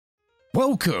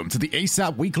Welcome to the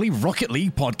ASAP Weekly Rocket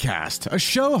League podcast, a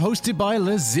show hosted by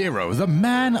Lazero, the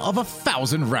man of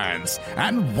 1,000 rants,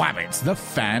 and Wabbit, the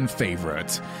fan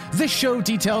favorite. This show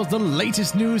details the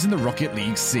latest news in the Rocket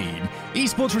League scene,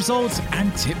 esports results,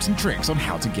 and tips and tricks on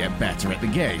how to get better at the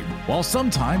game, while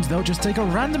sometimes they'll just take a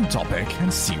random topic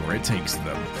and see where it takes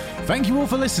them. Thank you all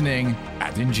for listening,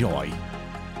 and enjoy.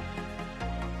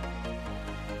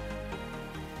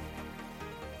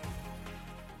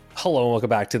 Hello and welcome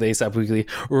back to the ASAP Weekly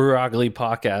Rocket League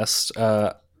podcast.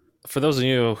 For those of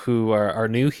you who are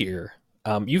new here,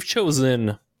 you've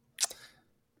chosen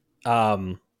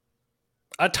a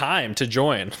time to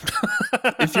join.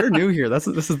 If you're new here, this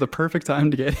is the perfect time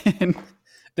to get in.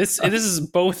 This is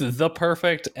both the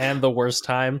perfect and the worst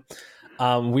time.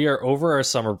 We are over our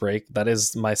summer break. That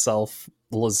is myself.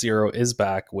 Lazero is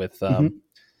back with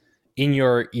in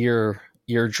your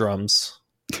eardrums,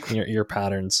 in your ear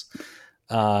patterns.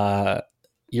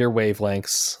 Your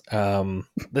wavelengths.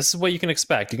 This is what you can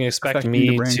expect. You can expect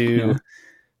me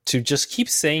to just keep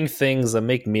saying things that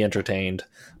make me entertained,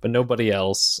 but nobody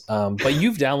else. But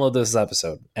you've downloaded this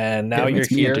episode, and now you're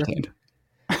here.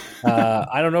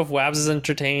 I don't know if Wabs is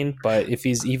entertained, but if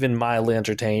he's even mildly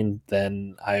entertained,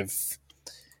 then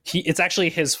it's actually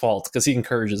his fault because he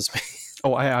encourages me.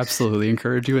 Oh, I absolutely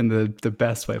encourage you in the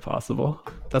best way possible.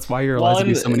 That's why you're allowed to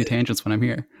do so many tangents when I'm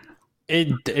here.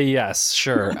 Yes,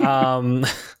 sure. The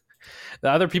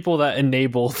other people that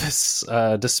enable this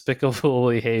despicable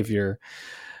behavior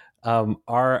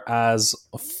are as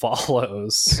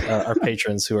follows. Our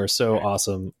patrons who are so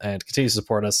awesome and continue to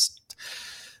support us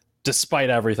despite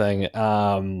everything.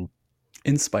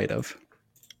 In spite of.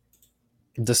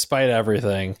 Despite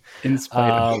everything. In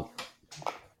spite of.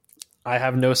 I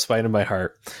have no spite in my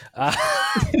heart. I'm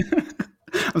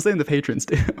saying the patrons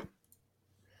do.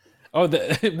 Oh,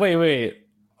 wait.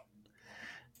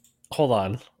 Hold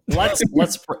on.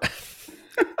 Let's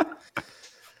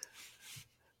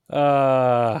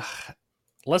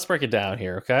break it down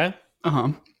here, okay?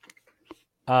 Uh-huh.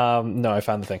 No, I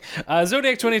found the thing.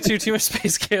 Zodiac 22, Team of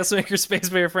Space, Chaos Maker,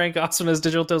 Space Mayor, Frank, Awesomeness,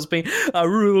 Digital Toes Paint,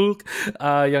 Rook,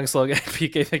 Young Slug, and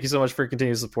PK, thank you so much for your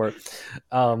continued support.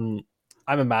 I'm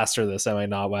a master of this, am I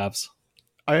not, Wabs?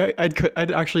 I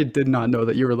actually did not know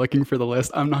that you were looking for the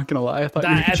list. I'm not gonna lie. I thought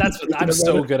I'm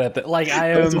so good at that. Like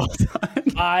I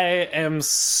am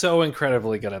so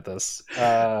incredibly good at this.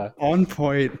 On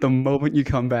point. The moment you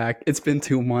come back, it's been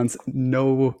 2 months.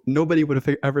 Nobody would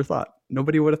have ever thought.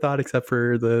 Nobody would have thought except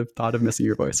for the thought of missing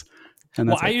your voice. And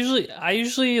that's I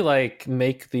usually like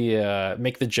make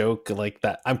the joke like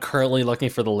that. I'm currently looking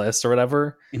for the list or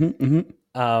whatever.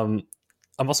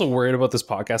 I'm also worried about this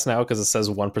podcast now because it says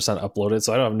 1% uploaded,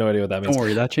 so I have no idea what that means. Don't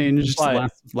worry, that changed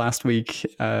last week.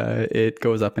 It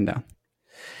goes up and down.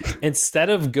 Instead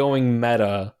of going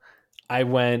meta, I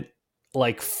went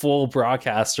like full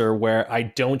broadcaster where I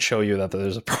don't show you that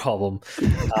there's a problem.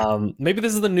 Maybe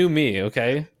this is the new me,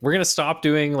 okay? We're going to stop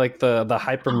doing like the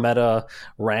hyper meta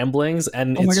ramblings,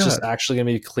 and it's just actually going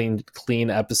to be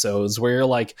clean episodes where you're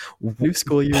like, new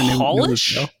school year,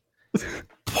 polish?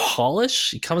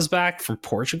 Polish? He comes back from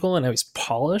Portugal and now he's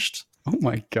polished. Oh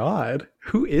my god,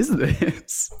 who is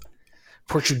this?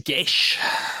 Portuguese.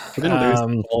 We're gonna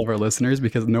lose all of our listeners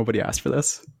because nobody asked for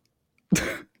this.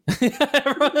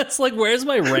 Everyone's like, where's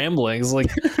my ramblings?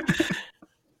 Like,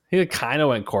 he kind of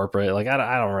went corporate. Like,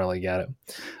 I don't really get it.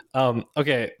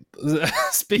 Okay,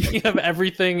 speaking of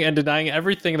everything and denying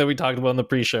everything that we talked about in the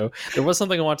pre-show, there was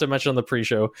something I wanted to mention on the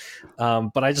pre-show,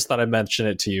 but I just thought I'd mention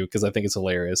it to you because I think it's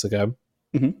hilarious. Okay.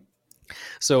 Mm-hmm.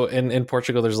 So in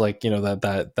Portugal, there's like,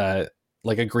 that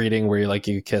like a greeting where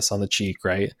you kiss on the cheek,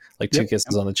 right? Like two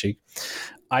kisses on the cheek.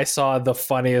 I saw the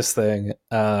funniest thing.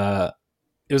 It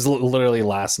was literally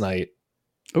last night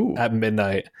at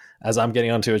midnight as I'm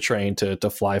getting onto a train to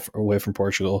fly away from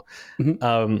Portugal.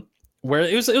 Mm-hmm. Where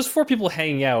it was 4 people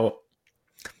hanging out,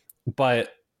 but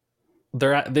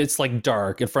it's like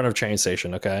dark in front of a train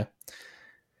station. Okay.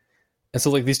 And so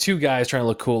like these 2 guys trying to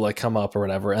look cool, like come up or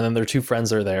whatever. And then their 2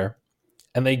 friends are there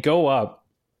and they go up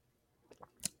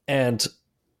and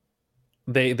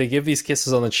they give these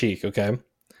kisses on the cheek. Okay.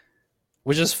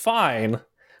 Which is fine.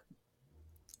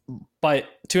 But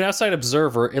to an outside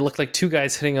observer, it looked like 2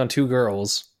 guys hitting on 2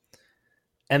 girls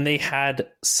and they had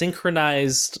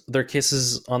synchronized their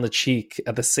kisses on the cheek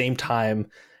at the same time.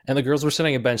 And the girls were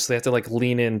sitting on a bench, so they had to like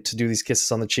lean in to do these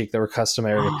kisses on the cheek that were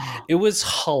customary. It was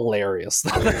hilarious.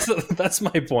 That's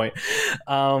my point.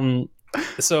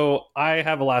 So I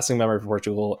have a lasting memory of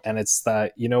Portugal, and it's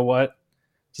that, you know what?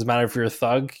 Doesn't matter if you're a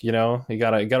thug, you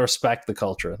gotta respect the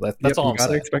culture. That's all I'm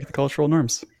saying. You gotta respect the cultural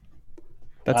norms.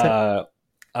 That's it.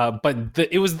 But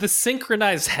it was the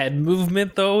synchronized head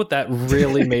movement though that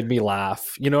really made me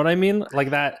laugh. You know what I mean?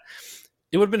 Like that.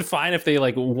 It would have been fine if they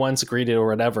like once greeted or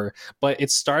whatever. But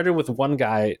it started with one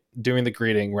guy doing the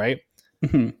greeting, right?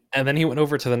 Mhm. And then he went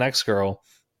over to the next girl,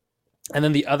 and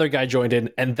then the other guy joined in,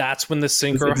 and that's when the It's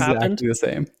synchro happened. exactly the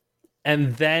same.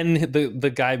 And then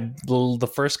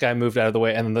the first guy moved out of the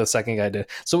way, and then the second guy did.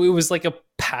 So it was like a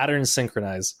pattern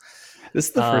synchronize. This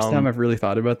is the first time I've really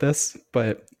thought about this,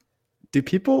 but do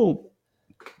people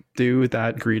do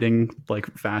that greeting like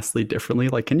vastly differently?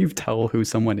 Like, can you tell who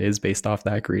someone is based off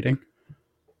that greeting?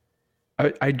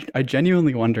 I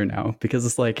genuinely wonder now, because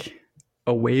it's like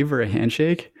a wave or a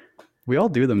handshake. We all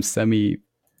do them semi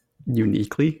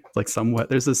uniquely, like somewhat.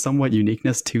 There's a somewhat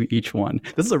uniqueness to each one.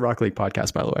 This is a Rock League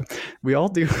podcast, by the way. We all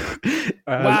do.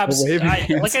 Wabs, a wave and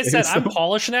like I said, handshake, I'm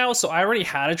polished now, so I already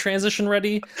had a transition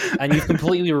ready, and you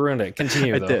completely ruined it.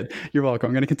 Continue. I though. did. You're welcome.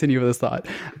 I'm going to continue with this thought.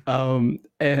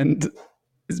 And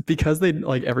it's because they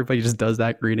like everybody just does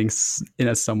that greeting in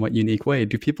a somewhat unique way.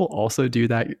 Do people also do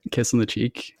that kiss on the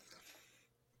cheek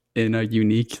in a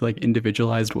unique, like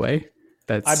individualized way?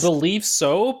 I believe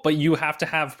so, but you have to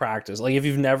have practice. Like if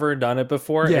you've never done it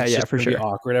before, it's just for gonna be sure.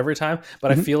 awkward every time.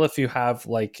 But I feel if you have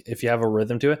a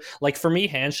rhythm to it, like for me,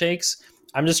 handshakes,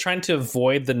 I'm just trying to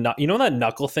avoid you know that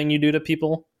knuckle thing you do to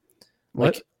people,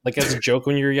 What? like as a joke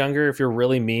when you're younger. If you're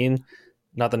really mean,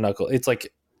 not the knuckle. It's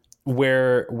like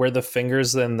where the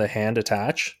fingers and the hand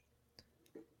attach.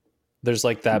 There's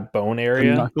like that bone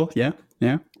area. The knuckle, yeah.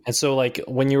 And so, like,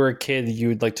 when you were a kid,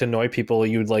 you'd like to annoy people.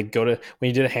 You'd like go to, when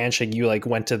you did a handshake, you like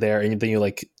went to there and then you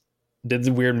like did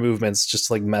the weird movements just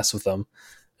to like mess with them.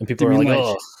 And people were like,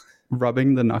 oh,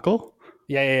 rubbing the knuckle?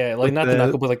 yeah. Like not the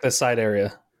knuckle, but like the side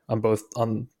area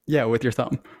yeah, with your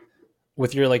thumb.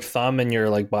 With your like thumb and your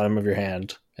like bottom of your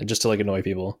hand, and just to like annoy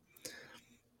people.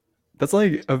 That's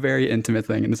like a very intimate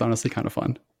thing, and it's honestly kind of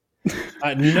fun.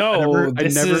 No, I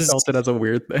never felt it as a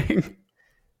weird thing.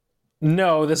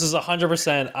 No, this is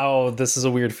 100%. Oh, this is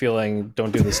a weird feeling.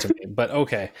 Don't do this to me. But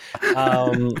okay.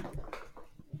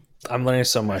 I'm learning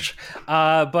so much.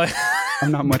 But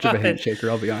I'm not much of a handshaker,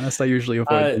 I'll be honest. I usually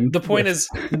avoid them. The point is,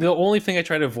 the only thing I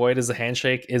try to avoid is the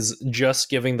handshake is just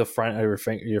giving the front of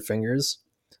your fingers.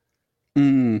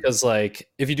 Because like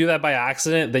if you do that by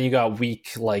accident, then you got weak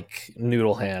like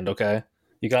noodle hand. Okay,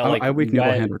 you got like I weak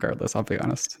noodle hand regardless. I'll be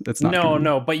honest. It's not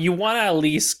no, but you want to at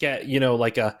least get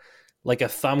like a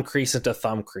thumb crease into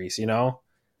thumb crease,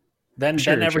 then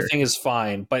everything is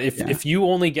fine. But if you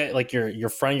only get like your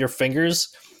front of your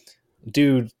fingers,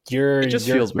 dude, your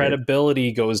credibility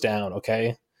weird. Goes down.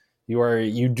 Okay,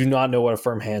 you do not know what a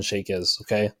firm handshake is.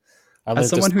 Okay, as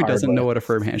someone who doesn't know what a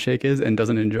firm handshake is and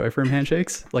doesn't enjoy firm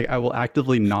handshakes, like I will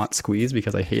actively not squeeze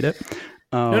because I hate it.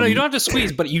 No, you don't have to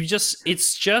squeeze, but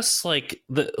it's just like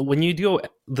when you do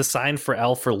the sign for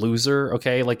L for loser,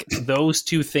 okay? Like those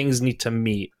two things need to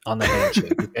meet on the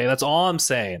handshake, okay? That's all I'm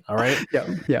saying, all right?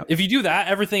 Yeah. If you do that,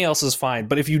 everything else is fine.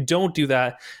 But if you don't do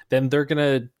that, then they're going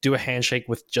to do a handshake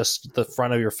with just the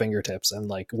front of your fingertips. And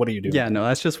like, what are you doing? Yeah, no,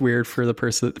 that's just weird for the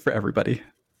person, for everybody.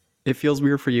 It feels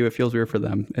weird for you. It feels weird for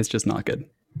them. It's just not good.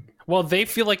 Well, they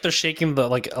feel like they're shaking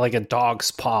like a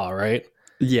dog's paw, right?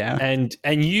 Yeah.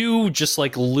 And you just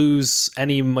like lose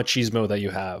any machismo that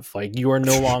you have. Like you are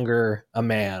no longer a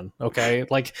man, okay?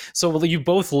 Like so you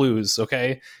both lose,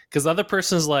 okay? Because the other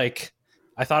person's like,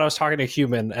 I thought I was talking to a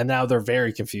human, and now they're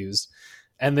very confused.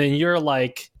 And then you're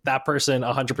like, that person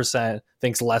 100%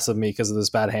 thinks less of me because of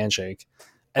this bad handshake.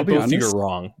 And both of you are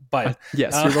wrong. But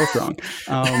yes, you're both wrong.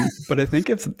 But I think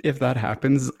if that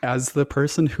happens as the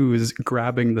person who's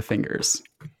grabbing the fingers,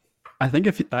 I think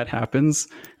if that happens,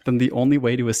 then the only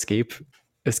way to escape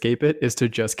it is to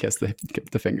just kiss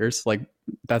the fingers. Like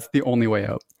that's the only way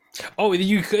out. Oh,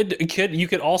 you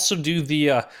could also do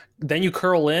the then you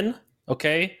curl in,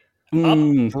 okay?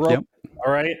 Up, rope, yep.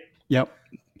 All right. Yep.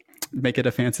 Make it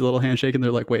a fancy little handshake, and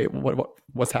they're like, "Wait,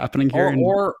 what's happening here?"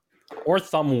 Or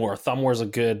thumb war. Thumb war is a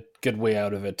good way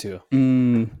out of it too.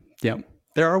 Yep.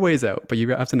 There are ways out, but you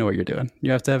have to know what you're doing.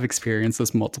 You have to have experienced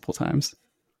this multiple times.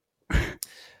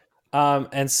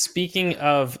 And speaking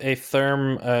of a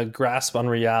firm grasp on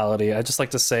reality, I'd just like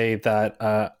to say that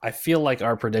I feel like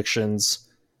our predictions,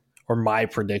 or my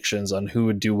predictions on who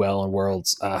would do well in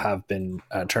Worlds, have been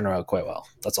turned out quite well.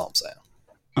 That's all I'm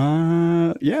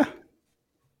saying. Yeah.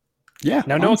 Yeah.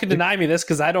 Now, no one can deny me this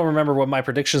because I don't remember what my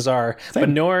predictions are. Same. But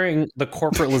knowing the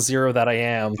corporate Lazero that I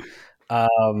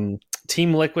am,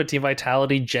 Team Liquid, Team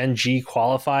Vitality, Gen G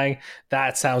qualifying,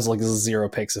 that sounds like zero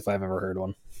picks if I've ever heard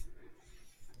one.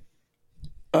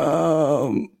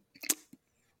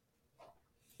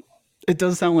 It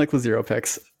does sound like Lazero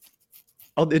picks.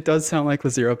 It does sound like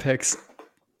Lazero picks.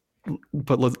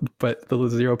 but the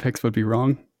zero picks would be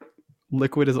wrong.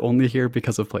 Liquid is only here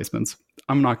because of placements.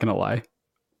 I'm not gonna lie.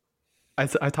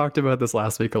 I talked about this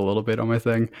last week a little bit on my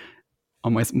thing,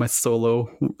 on my solo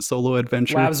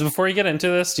adventure. Labs, before you get into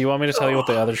this, do you want me to tell you what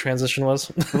the other transition was?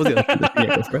 What was the other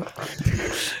transition?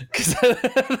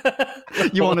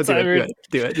 You want to do it?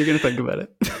 Do it. You're gonna think about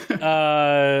it.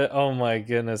 Oh my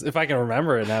goodness! If I can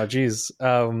remember it now, geez.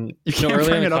 You can't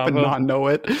bring it up and not know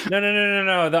it.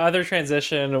 No. The other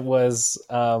transition was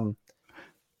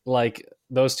like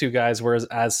those two guys were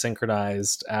as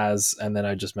synchronized as, and then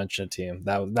I just mentioned a team.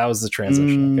 That was the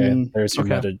transition. Okay, there's your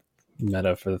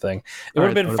meta for the thing. It would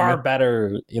have been far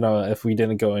better, if we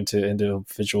didn't go into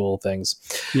individual things.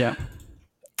 Yeah.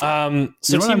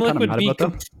 So Team Liquid beat.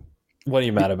 What are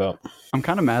you mad about? I'm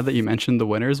kind of mad that you mentioned the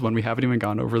winners when we haven't even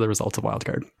gone over the results of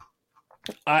Wildcard.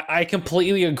 I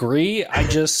completely agree.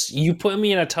 You put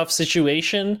me in a tough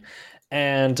situation,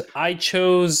 and I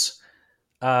chose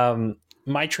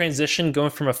my transition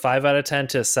going from a 5 out of 10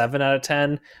 to a 7 out of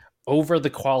 10 over the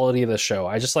quality of the show.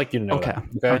 I just like you to know that.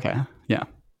 Okay. Yeah.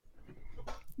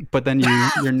 But then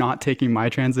you're not taking my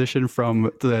transition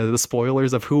from the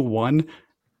spoilers of who won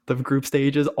the group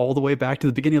stages all the way back to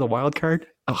the beginning of the wild card.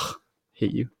 Ugh,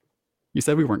 hate you. You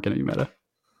said we weren't going to be meta.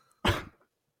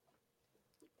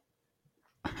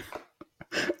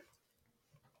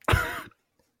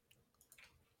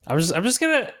 I'm just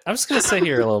gonna sit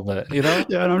here a little bit,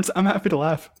 Yeah, and I'm happy to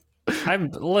laugh.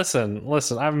 Listen.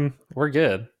 We're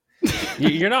good.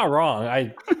 You're not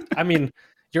wrong. I mean,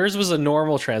 yours was a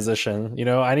normal transition.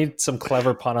 I need some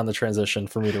clever pun on the transition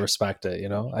for me to respect it.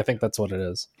 I think that's what it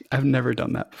is. I've never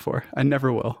done that before. I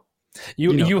never will.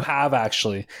 You have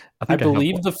actually. I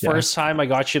believe the first time I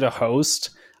got you to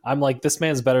host, I'm like, this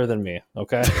man's better than me.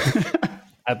 Okay,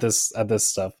 at this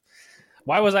stuff.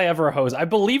 Why was I ever a host? I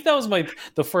believe that was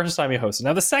the first time you hosted.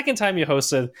 Now, the second time you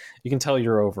hosted, you can tell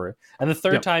you're over it. And the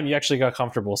third time, you actually got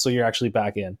comfortable, so you're actually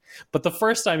back in. But the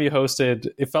first time you hosted,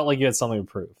 it felt like you had something to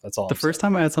prove. That's all. The first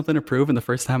time I had something to prove, and the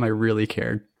first time I really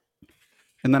cared.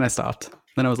 And then I stopped.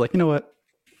 Then I was like, you know what?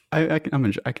 I can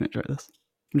enjoy this.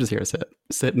 I'm just here to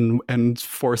sit and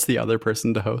force the other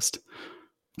person to host.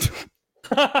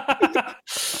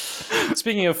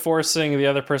 Speaking of forcing the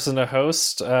other person to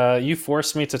host, you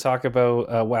forced me to talk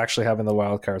about what actually happened in the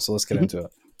wild card, so let's get into it.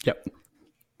 Yep.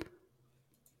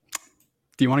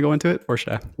 Do you want to go into it, or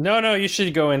should I? No, you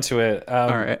should go into it. All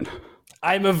right.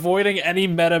 I'm avoiding any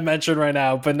meta mention right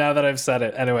now, but now that I've said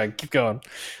it, anyway, keep going.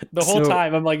 The whole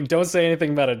time, I'm like, don't say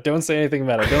anything meta. Don't say anything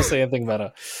meta. Don't say anything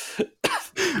meta.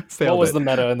 What was the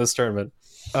meta in this tournament?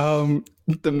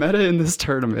 The meta in this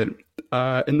tournament,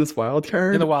 in this wild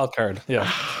card? In the wild card,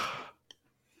 yeah.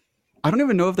 I don't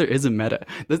even know if there is a meta.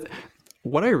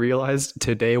 What I realized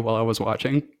today while I was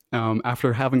watching,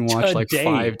 after having watched like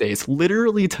 5 days,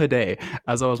 literally today,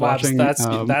 as I was watching.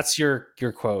 That's your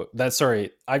quote.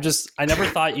 I never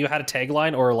thought you had a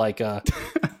tagline or like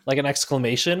an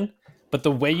exclamation, but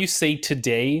the way you say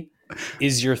today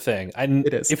is your thing.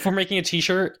 It is. If we're making a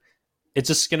t-shirt, it's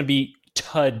just gonna be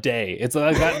today. It's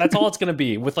like that's all it's gonna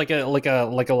be, with like a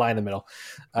line in the middle.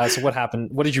 So what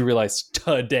happened? What did you realize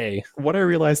today? What I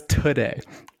realized today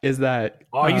is that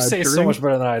you say it so much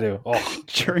better than I do.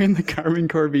 During the Carmine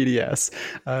Core BDS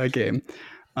game,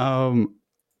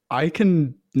 I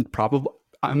can probably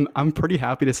I'm pretty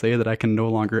happy to say that I can no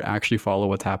longer actually follow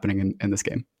what's happening in this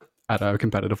game at a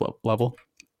competitive level.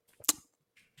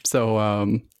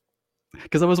 So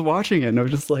because I was watching it and I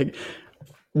was just like,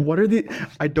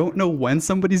 I don't know when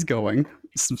somebody's going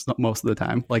most of the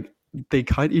time. Like, they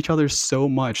cut each other so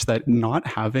much that not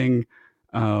having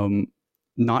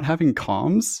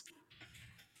comms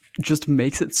just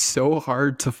makes it so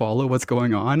hard to follow what's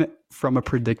going on from a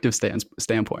predictive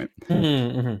standpoint.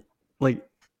 Mm-hmm. Like,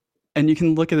 and you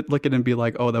can look at it and be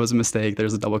like, oh, that was a mistake.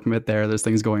 There's a double commit there. There's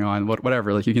things going on,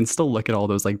 whatever. Like, you can still look at all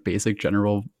those like basic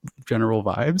general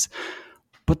vibes.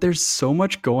 But there's so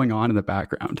much going on in the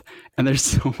background, and there's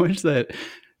so much that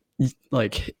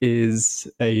like is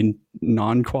a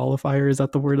non-qualifier. Is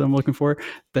that the word I'm looking for?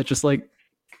 That just like,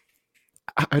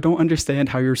 I don't understand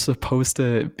how you're supposed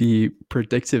to be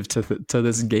predictive to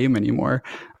this game anymore,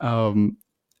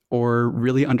 or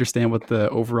really understand what the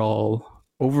overall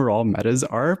metas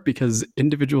are, because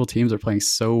individual teams are playing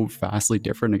so vastly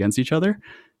different against each other.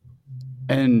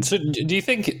 And so do you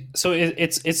think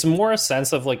it's more a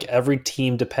sense of like every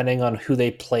team, depending on who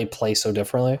they play so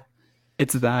differently?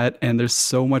 It's that, and there's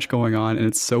so much going on, and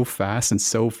it's so fast and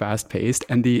so fast paced,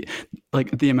 and the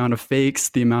amount of fakes,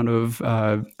 the amount of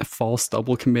false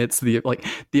double commits, the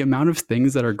amount of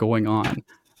things that are going on.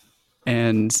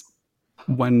 And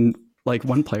when like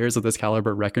when players of this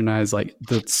caliber recognize like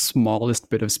the smallest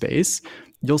bit of space,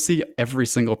 you'll see every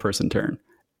single person turn.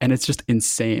 And it's just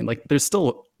insane. Like there's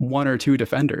still one or two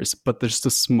defenders, but there's the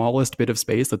smallest bit of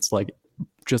space that's like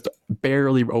just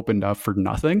barely opened up for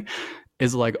nothing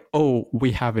is like, oh,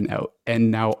 we have an out.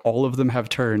 And now all of them have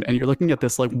turned. And you're looking at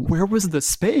this like, where was the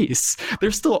space?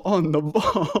 They're still on the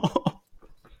ball.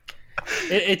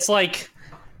 It's like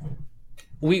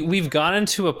we've gotten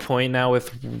to a point now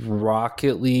with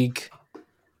Rocket League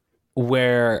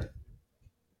where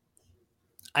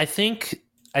I think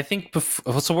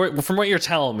from what you're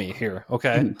telling me here,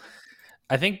 okay,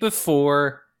 I think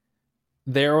before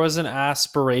there was an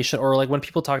aspiration, or like when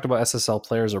people talked about SSL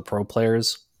players or pro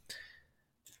players,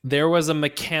 there was a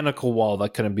mechanical wall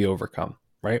that couldn't be overcome,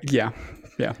 right? Yeah.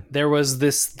 There was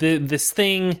this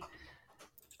thing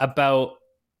about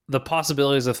the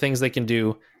possibilities of things they can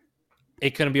do.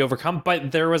 It couldn't be overcome,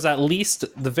 but there was at least,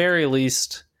 the very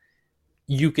least,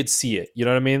 you could see it. You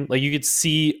know what I mean? Like you could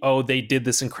see, oh, they did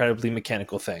this incredibly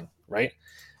mechanical thing, right?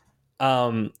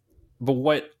 But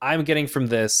what I'm getting from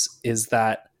this is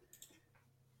that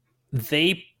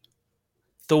the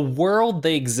world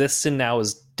they exist in now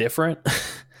is different.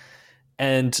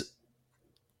 And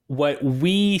what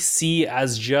we see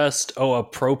as just, oh, a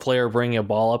pro player bringing a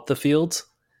ball up the field,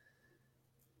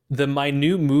 the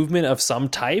minute movement of some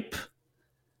type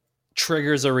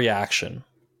triggers a reaction.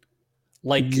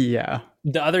 Like, yeah,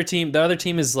 the other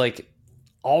team is like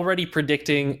already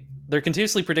predicting, they're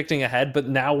continuously predicting ahead, but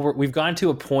now we've gotten to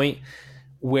a point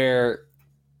where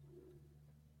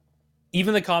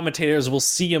even the commentators will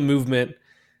see a movement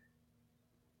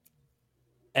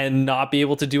and not be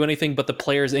able to do anything, but the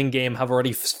players in game have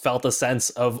already felt a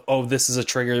sense of, oh, this is a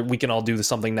trigger, we can all do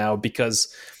something now,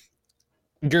 because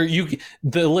the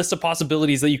list of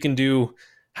possibilities that you can do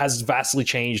has vastly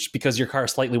changed because your car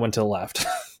slightly went to the left.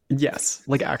 Yes,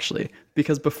 like actually,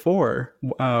 because before,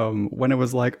 when it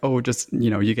was like, oh, just, you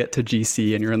know, you get to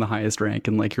GC and you're in the highest rank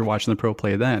and like you're watching the pro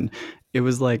play, then it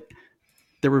was like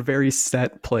there were very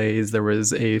set plays. There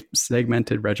was a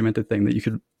segmented, regimented thing that you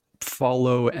could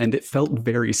follow, and it felt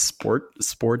very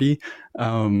sporty.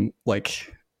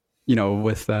 Like, you know,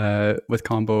 with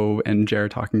Combo and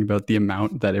Jared talking about the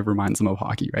amount that it reminds them of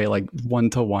hockey, right? Like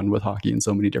 1-to-1 with hockey in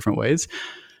so many different ways.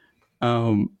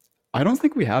 I don't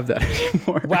think we have that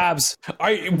anymore. Wabs,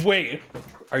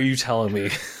 are you telling me?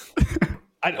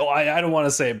 I don't want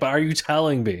to say it, but are you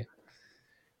telling me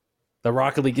the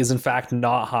Rocket League is in fact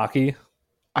not hockey?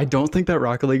 I don't think that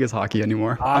Rocket League is hockey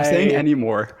anymore. I'm saying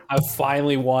anymore. I've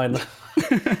finally won.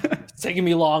 It's taking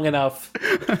me long enough.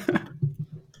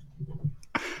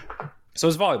 So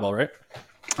it's volleyball, right?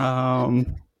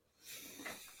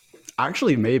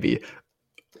 Actually, maybe.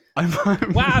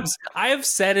 Wabs, I have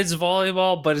said it's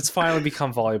volleyball, but it's finally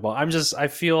become volleyball. I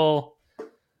feel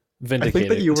vindicated.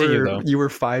 I think that you were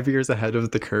 5 years ahead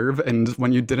of the curve, and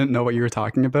when you didn't know what you were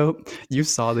talking about, you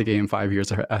saw the game 5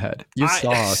 years ahead. You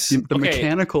saw the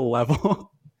mechanical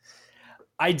level.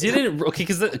 I didn't, okay,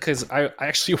 because I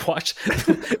actually watched,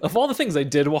 of all the things I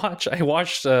did watch, I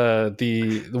watched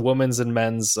the women's and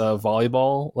men's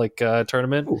volleyball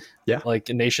tournament. Ooh, yeah, like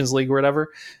Nations League or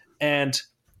whatever, and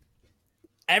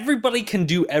everybody can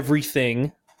do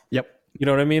everything. Yep. You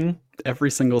know what I mean? Every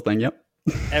single thing. Yep.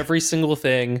 Every single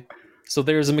thing. So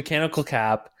there's a mechanical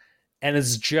cap, and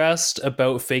it's just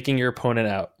about faking your opponent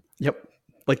out. Yep.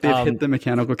 Like they've hit the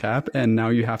mechanical cap, and now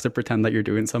you have to pretend that you're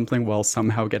doing something while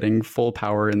somehow getting full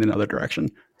power in another direction.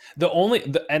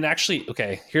 And actually,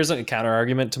 okay, here's a counter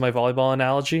argument to my volleyball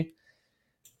analogy.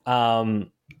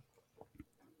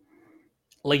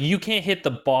 Like you can't hit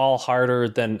the ball harder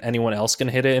than anyone else can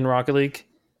hit it in Rocket League.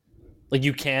 Like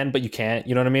you can, but you can't.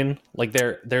 You know what I mean? Like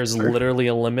there's literally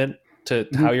a limit to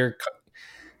how your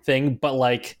thing. But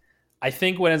like, I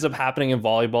think what ends up happening in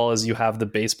volleyball is you have the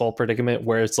baseball predicament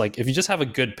where it's like if you just have a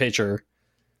good pitcher,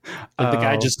 like the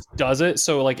guy just does it.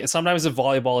 So like sometimes in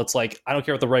volleyball, it's like I don't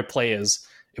care what the right play is.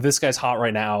 If this guy's hot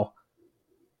right now,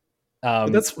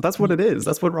 that's what it is.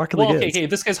 That's what Rocket League is. Okay,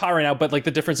 this guy's hot right now, but like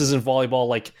the difference is in volleyball,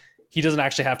 like he doesn't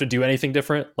actually have to do anything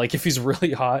different. Like if he's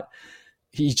really hot,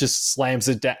 he just slams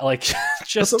it down, like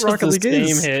just that's what Rocket League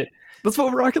is. Hit. That's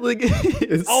what Rocket League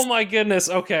is. Oh my goodness.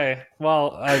 Okay.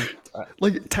 Well,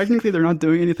 like technically they're not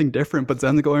doing anything different, but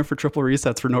then they're going for triple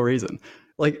resets for no reason.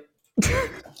 Like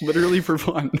literally for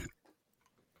fun.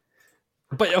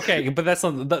 But okay, but that's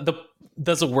not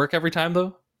does it work every time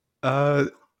though?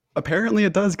 Apparently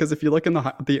it does, because if you look in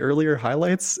the earlier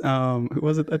highlights, who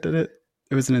was it that did it?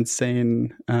 It was an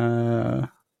insane. No,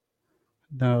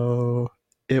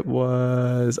 it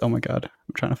was. Oh my god,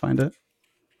 I'm trying to find it.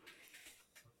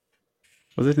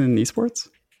 Was it in esports?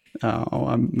 Oh,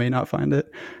 I may not find it.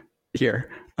 here.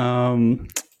 Who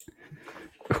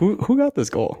got this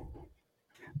goal?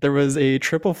 There was a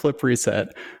triple flip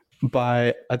reset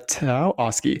by a Tao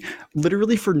Oski,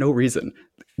 literally for no reason.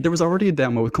 There was already a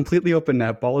demo with completely open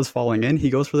net, ball is falling in. He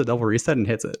goes for the double reset and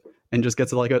hits it, and just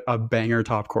gets like a banger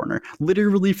top corner,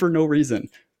 literally for no reason,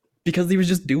 because he was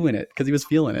just doing it because he was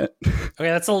feeling it. Okay,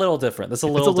 that's a little different. That's a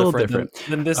little different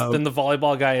than the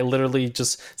volleyball guy literally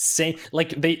just saying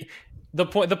like the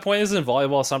point is in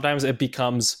volleyball sometimes it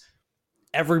becomes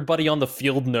everybody on the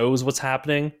field knows what's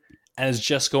happening and is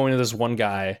just going to this one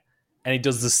guy and he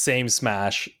does the same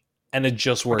smash and it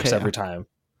just works every time.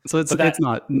 So it's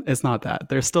not that.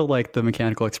 There's still like the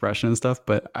mechanical expression and stuff,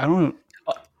 but I don't.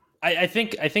 I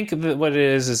think that what it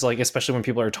is like, especially when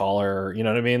people are taller, you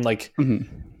know what I mean? Like,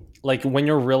 like when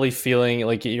you're really feeling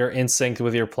like you're in sync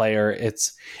with your player,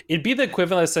 it'd be the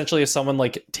equivalent essentially of someone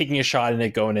like taking a shot and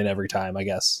it going in every time, I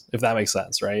guess, if that makes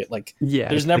sense, right? Like,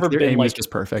 there's never their been aim like is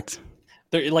just perfect.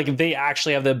 Like they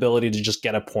actually have the ability to just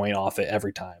get a point off it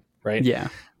every time, right? Yeah.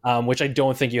 Which I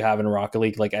don't think you have in Rocket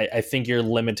League. Like I think you're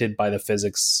limited by the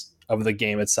physics of the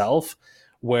game itself,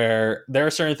 where there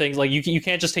are certain things like you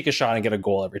can't just take a shot and get a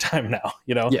goal every time now,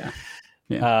 you know? Yeah.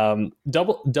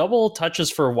 Double touches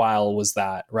for a while was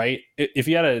that, right? If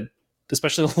you had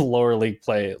especially lower league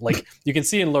play, like you can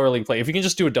see in lower league play, if you can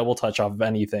just do a double touch off of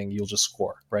anything, you'll just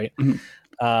score, right?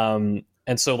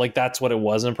 And so like that's what it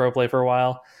was in pro play for a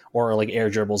while, or like air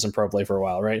dribbles in pro play for a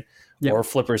while, right? Yeah. Or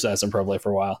flipper sets in pro play for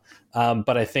a while.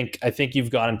 But I think you've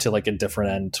gotten to like a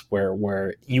different end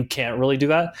where you can't really do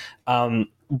that.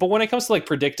 But when it comes to like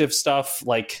predictive stuff,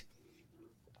 like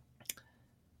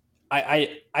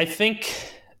I think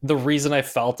the reason I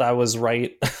felt I was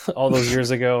right all those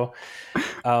years ago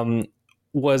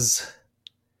was,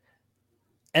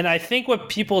 and I think what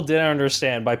people didn't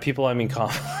understand, by people I mean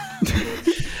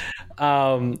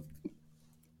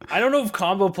I don't know if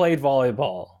Combo played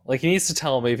volleyball. Like, he needs to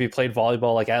tell me if he played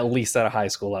volleyball, like at least at a high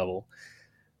school level.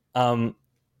 But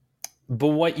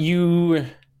what you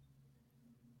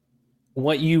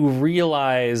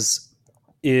realize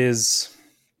is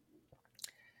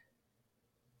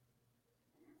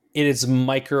it is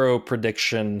micro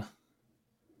prediction.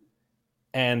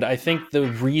 And I think the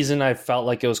reason I felt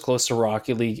like it was close to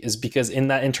Rocket League is because in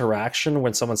that interaction,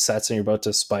 when someone sets and you're about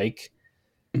to spike,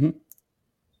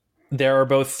 there are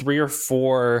about 3 or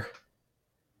 4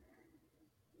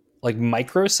 like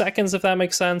microseconds, if that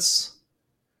makes sense,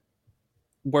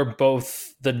 where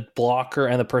both the blocker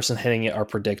and the person hitting it are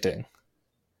predicting.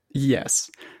 Yes.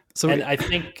 So, and I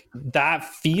think that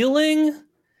feeling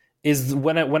is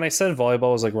when I said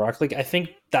volleyball was like Rocket League, I think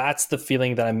that's the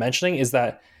feeling that I'm mentioning, is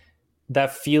that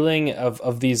feeling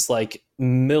of these like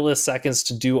milliseconds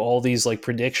to do all these like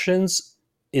predictions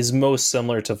is most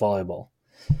similar to volleyball.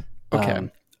 Okay.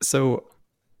 So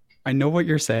I know what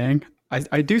you're saying.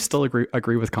 I do still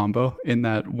agree with Combo in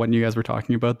that when you guys were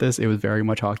talking about this, it was very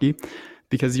much hockey,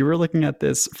 because you were looking at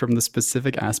this from the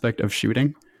specific aspect of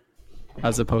shooting,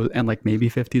 as opposed, and like maybe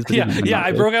 50s. But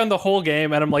I broke down the whole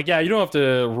game and I'm like, you don't have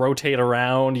to rotate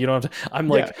around. You don't have to. I'm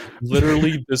like,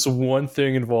 literally, this one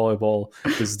thing in volleyball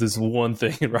is this one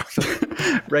thing in Rocket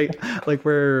League. Right. Like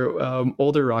where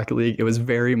older Rocket League, it was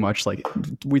very much like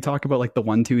we talk about like the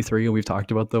 1-2-3, and we've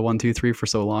talked about the 1-2-3 for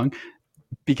so long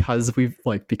because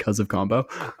of Combo,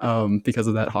 because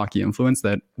of that hockey influence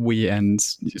that we and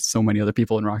so many other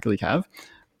people in Rocket League have,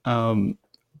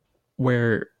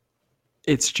 where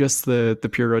it's just the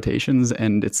pure rotations,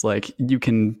 and it's like you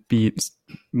can beat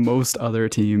most other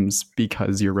teams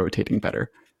because you're rotating better.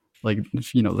 Like,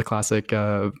 you know, the classic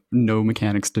no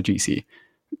mechanics to GC.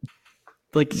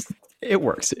 Like, it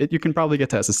works. You can probably get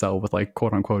to SSL with like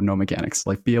quote unquote no mechanics,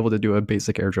 like be able to do a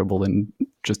basic air dribble and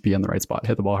just be in the right spot,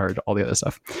 hit the ball hard, all the other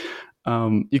stuff.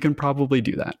 You can probably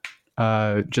do that.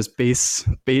 Just base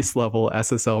level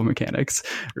SSL mechanics,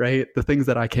 right? The things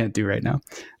that I can't do right now.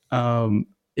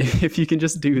 If you can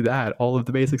just do that, all of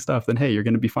the basic stuff, then hey, you're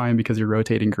going to be fine because you're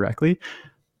rotating correctly.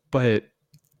 But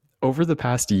over the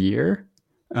past year,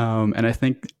 and I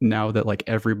think now that like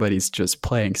everybody's just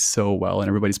playing so well and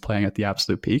everybody's playing at the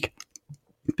absolute peak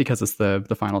because it's the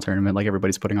final tournament, like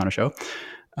everybody's putting on a show.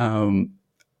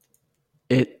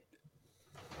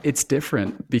 It's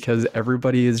different because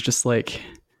everybody is just like,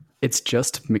 it's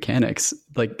just mechanics.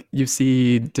 Like you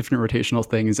see different rotational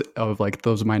things of like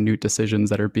those minute decisions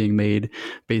that are being made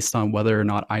based on whether or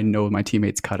not I know my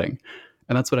teammate's cutting.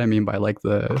 And that's what I mean by like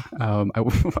the,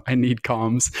 I need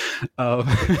comms,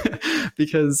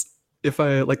 because if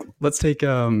I like, let's take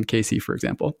KC, for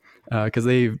example, because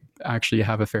they actually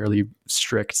have a fairly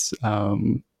strict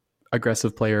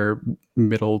aggressive player,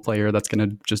 middle player that's going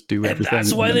to just do everything.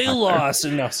 That's why they lost.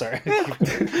 No, sorry.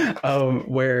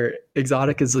 Where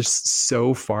Exotic is just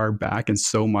so far back and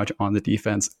so much on the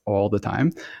defense all the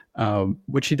time,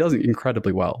 which he does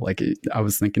incredibly well. Like I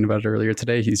was thinking about it earlier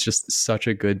today, he's just such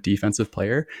a good defensive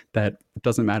player that it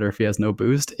doesn't matter if he has no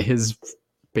boost. His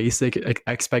basic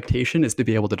expectation is to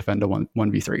be able to defend a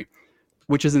 1v3.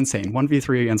 Which is insane.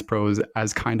 1v3 against pros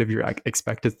as kind of your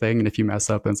expected thing. And if you mess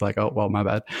up, it's like, oh, well, my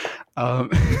bad.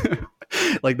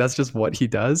 Like, that's just what he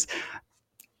does.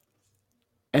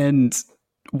 And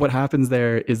what happens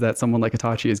there is that someone like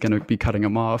Itachi is going to be cutting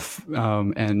him off.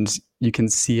 And you can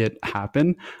see it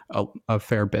happen a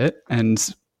fair bit.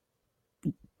 And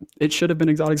it should have been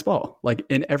Exotic's ball. Like,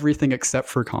 in everything except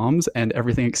for comms and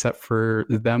everything except for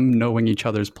them knowing each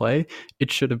other's play,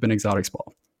 it should have been Exotic's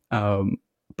ball.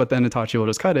 But then Itachi will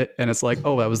just cut it, and it's like,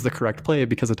 oh, that was the correct play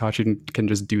because Itachi can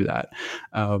just do that.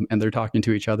 And they're talking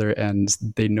to each other, and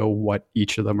they know what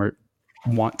each of them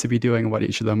want to be doing, what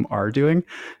each of them are doing,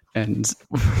 and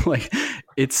like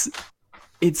it's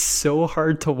so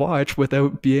hard to watch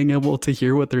without being able to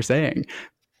hear what they're saying.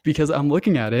 Because I'm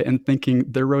looking at it and thinking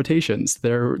their rotations,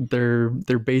 their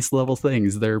base level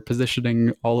things, their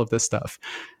positioning, all of this stuff.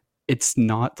 It's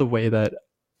not the way that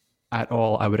at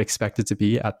all I would expect it to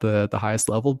be at the highest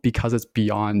level, because it's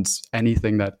beyond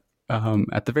anything that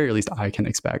at the very least I can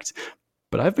expect.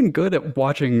 But I've been good at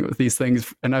watching these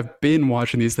things, and I've been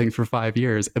watching these things for 5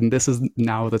 years, and this is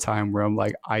now the time where I'm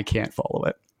like, I can't follow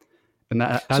it. And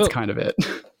that's kind of it.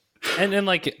 And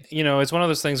like, you know, it's one of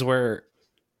those things where,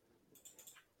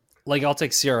 like, I'll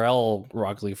take CRL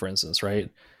Rocket League, for instance, right?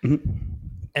 Mm-hmm.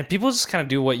 And people just kind of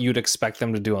do what you'd expect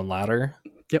them to do on ladder.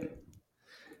 Yep.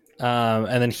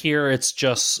 And then here it's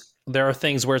just, there are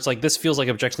things where it's like, this feels like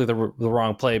objectively the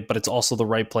wrong play, but it's also the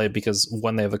right play because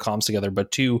one, they have the comms together,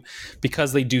 but two,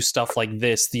 because they do stuff like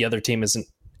this, the other team isn't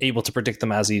able to predict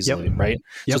them as easily, right?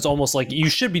 So it's almost like you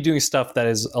should be doing stuff that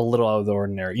is a little out of the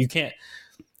ordinary. You can't.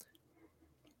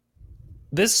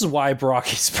 This is why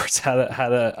Baraki Sports had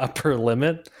a upper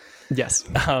limit. Yes.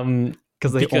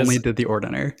 Because they only did the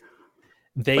ordinary.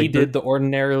 They did the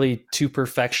ordinarily to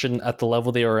perfection at the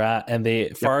level they were at, and they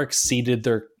far exceeded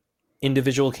their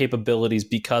individual capabilities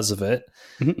because of it.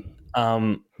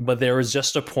 Mm-hmm. But there was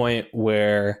just a point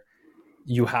where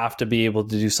you have to be able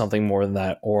to do something more than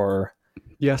that, or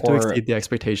you have to exceed the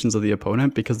expectations of the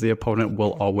opponent, because the opponent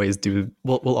will always be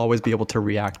able to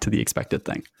react to the expected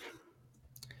thing.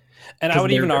 And I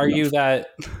would even argue that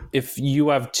if you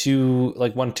have two,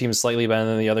 like one team is slightly better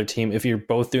than the other team, if you're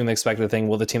both doing the expected thing,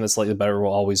 well, the team that's slightly better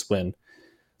will always win.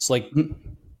 So like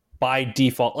by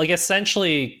default, like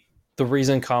essentially the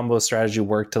reason combo strategy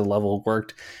worked to the level it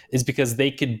worked is because they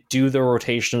could do the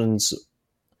rotations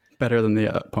better than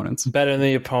the opponents. And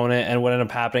what ended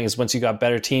up happening is once you got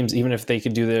better teams, even if they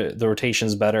could do the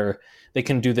rotations better, they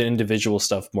can do the individual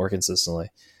stuff more consistently.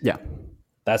 Yeah.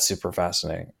 That's super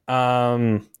fascinating.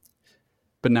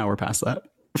 But now we're past that.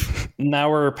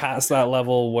 Now we're past that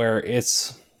level where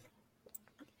it's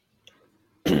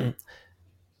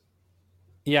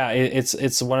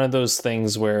it's one of those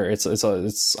things where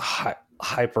it's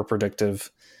hyper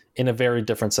predictive in a very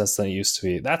different sense than it used to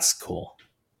be. That's cool.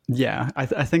 Yeah, I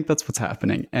think that's what's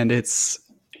happening, and it's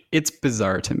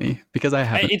bizarre to me because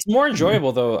it's more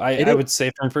enjoyable though. I would say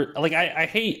I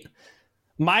hate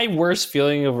my worst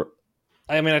feeling of.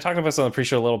 I mean, I talked about this on the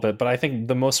pre-show a little bit, but I think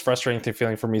the most frustrating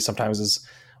feeling for me sometimes is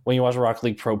when you watch Rocket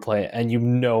League Pro play and you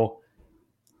know,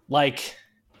 like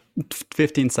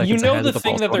 15 seconds, you know the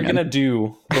thing that they're gonna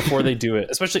do before they do it.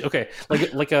 Especially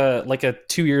like a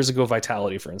 2 years ago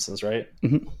Vitality, for instance, right?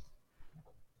 Mm-hmm.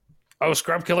 Oh,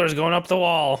 Scrub Killer is going up the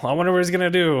wall. I wonder what he's gonna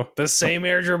do. The same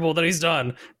air dribble that he's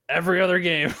done every other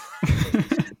game,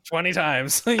 20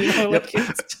 times. You know, like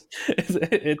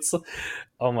it's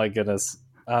oh my goodness.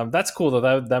 That's cool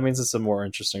though. That means it's a more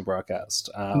interesting broadcast.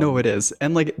 No, it is,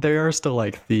 and like there are still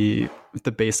like the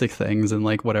basic things and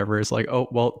like whatever is like, oh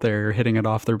well, they're hitting it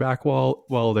off their back wall.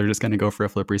 Well, they're just going to go for a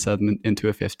flip reset into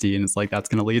a 50, and it's like that's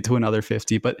going to lead to another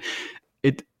 50. But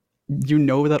you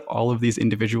know that all of these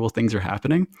individual things are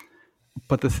happening.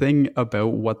 But the thing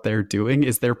about what they're doing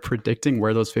is they're predicting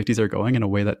where those 50s are going in a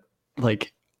way that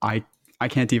like I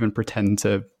can't even pretend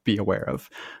to be aware of.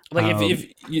 Like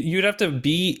if you'd have to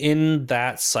be in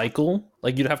that cycle,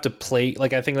 like you'd have to play.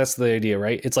 Like I think that's the idea,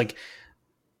 right? It's like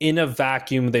in a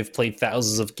vacuum, they've played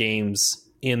thousands of games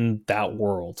in that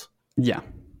world. Yeah,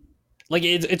 like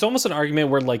it's almost an argument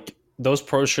where like those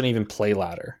pros shouldn't even play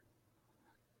ladder.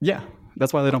 Yeah,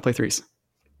 that's why they don't play threes.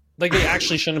 Like they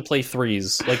actually shouldn't play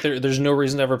threes. Like there's no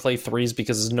reason to ever play threes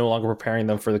because it's no longer preparing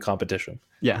them for the competition.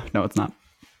 Yeah, no, it's not.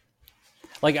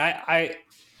 Like I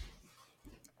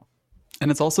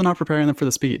And it's also not preparing them for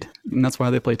the speed. And that's why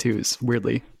they play twos,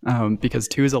 weirdly, because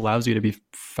twos allows you to be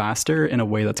faster in a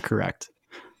way that's correct.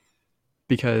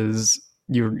 Because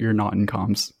you're not in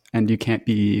comms, and you can't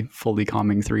be fully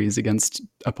calming threes against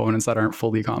opponents that aren't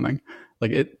fully calming.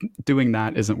 Like doing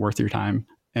that isn't worth your time.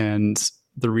 And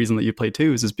the reason that you play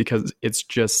twos is because it's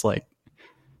just like,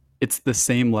 it's the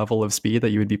same level of speed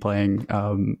that you would be playing,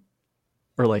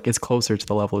 or like it's closer to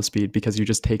the level of speed because you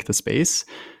just take the space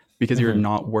because you're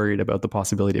not worried about the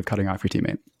possibility of cutting off your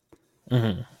teammate.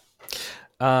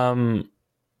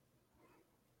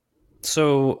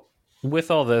 So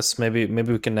with all this, maybe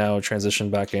we can now transition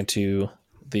back into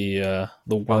the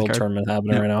world tournament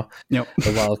happening right now. Yep.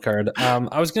 The wild card.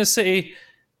 I was going to say,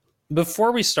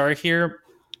 before we start here,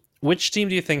 which team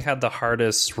do you think had the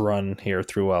hardest run here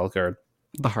through wild card?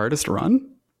 The hardest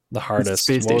run? The hardest.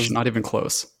 Space Station, not even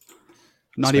close.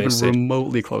 Not even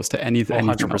remotely close to anything.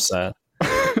 100%.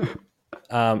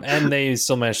 And they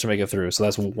still managed to make it through, so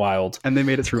that's wild. And they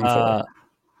made it through in 4.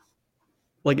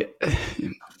 Like,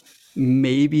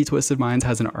 maybe Twisted Minds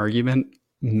has an argument.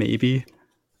 Maybe.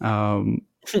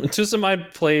 Twisted Mind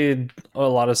played a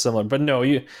lot of similar, but no,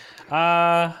 you.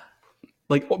 But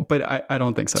I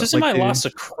don't think so. Twisted Mind lost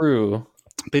a crew.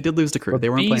 They did lose to crew. They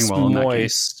weren't playing well in that game.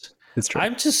 It's true.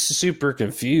 I'm just super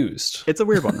confused. It's a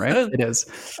weird one, right? It is.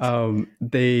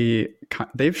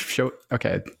 They've showed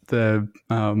the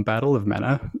Battle of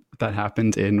Mena that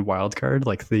happened in Wildcard,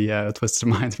 like the Twisted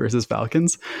Minds versus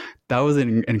Falcons. That was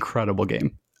an incredible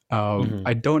game.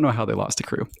 I don't know how they lost to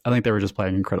crew. I think they were just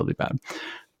playing incredibly bad.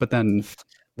 But then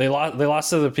they lost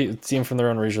to the team from their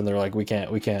own region. They're like, we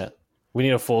can't. We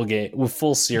need a full game,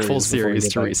 full series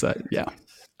to reset. Yeah.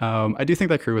 I do think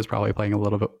that crew was probably playing a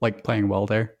little bit, like playing well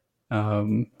there.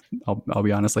 I'll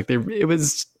be honest, like it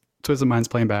was Twisted Minds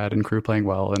playing bad and crew playing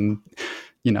well, and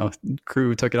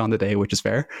crew took it on the day, which is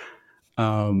fair.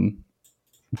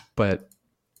 But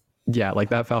yeah, like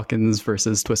that Falcons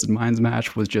versus Twisted Minds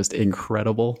match was just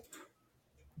incredible.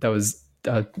 That was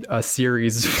a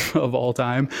series of all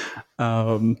time.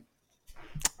 But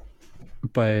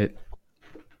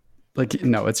like,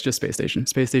 no, it's just Space Station.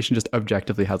 Space Station just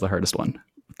objectively has the hardest one.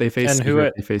 They faced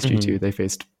G2. They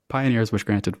faced Pioneers, which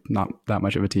granted not that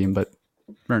much of a team,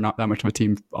 or not that much of a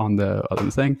team on the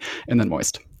other thing, and then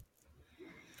Moist.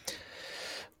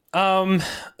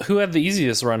 Who had the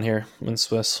easiest run here in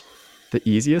Swiss? The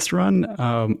easiest run,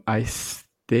 I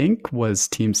think, was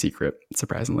Team Secret,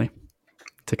 surprisingly,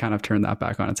 to kind of turn that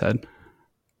back on its head.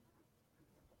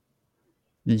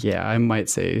 Yeah, I might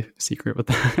say Secret with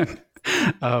that.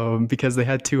 Because they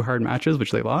had 2 hard matches,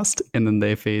 which they lost, and then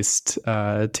they faced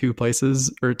 2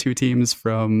 teams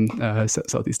from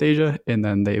Southeast Asia, and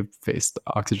then they faced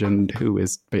Oxygen, who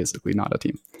is basically not a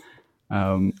team.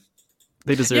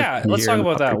 They deserve. Yeah, let's talk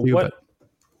about that.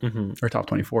 Or top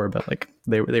 24, but like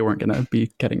they weren't gonna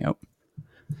be getting out.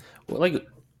 Like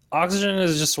Oxygen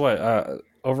is just what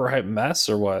overhyped mess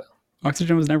or what?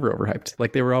 Oxygen was never overhyped.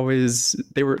 Like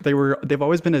they've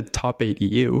always been a top 8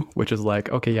 EU, which is like,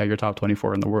 okay, yeah, you're top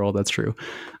 24 in the world. That's true.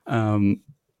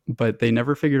 But they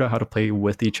never figured out how to play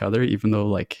with each other, even though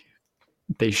like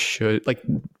they should, like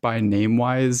by name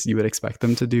wise, you would expect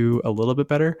them to do a little bit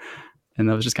better. And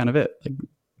that was just kind of it. Like,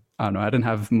 I don't know. I didn't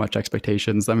have much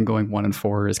expectations. Them going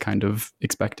 1-4 is kind of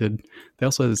expected. They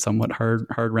also had a somewhat hard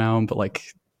round, but like,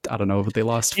 I don't know, but they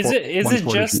lost. Is it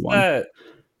just that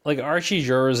like Archie,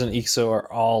 Juros, and Ixo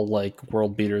are all like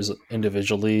world beaters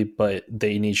individually, but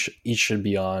they each should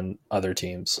be on other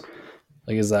teams?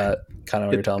 Like, is that kind of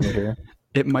what you're telling me here?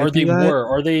 It might or be they that. Were,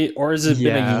 or has it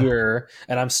been a year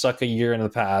and I'm stuck a year in the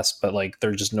past, but like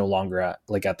they're just no longer at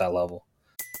that level?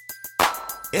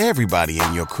 Everybody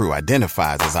in your crew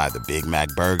identifies as either Big Mac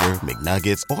Burger,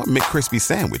 McNuggets, or McCrispy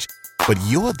Sandwich. But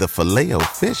you're the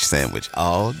Filet-O-Fish Sandwich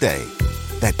all day.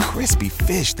 That crispy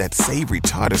fish, that savory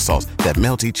tartar sauce, that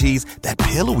melty cheese, that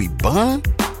pillowy bun.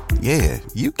 Yeah,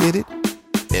 you get it.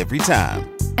 Every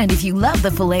time. And if you love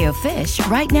the Filet-O-Fish,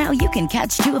 right now you can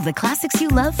catch 2 of the classics you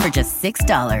love for just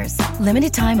 $6.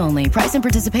 Limited time only. Price and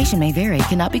participation may vary.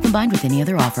 Cannot be combined with any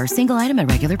other offer. Single item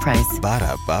at regular price.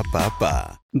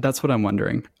 Ba-da-ba-ba-ba. That's what I'm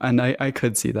wondering. And I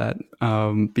could see that.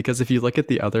 Because if you look at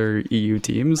the other EU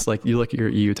teams, like you look at your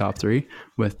EU top 3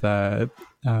 with KC,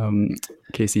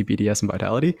 BDS, and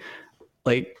Vitality,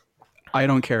 like I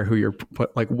don't care who you're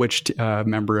which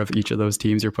member of each of those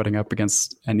teams you're putting up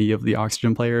against any of the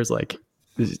Oxygen players, like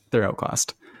they're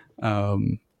outclassed.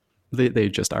 They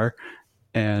just are.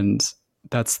 And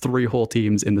that's 3 whole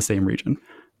teams in the same region.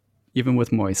 Even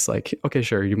with Moist, like, okay,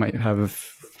 sure, you might have,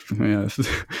 I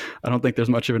don't think there's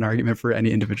much of an argument for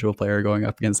any individual player going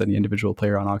up against any individual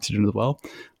player on Oxygen as well.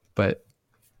 But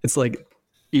it's like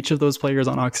each of those players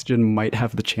on Oxygen might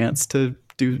have the chance to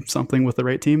do something with the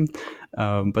right team,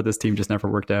 but this team just never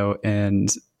worked out. And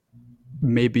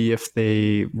maybe if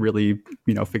they really,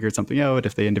 figured something out,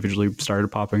 if they individually started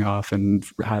popping off and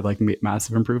had like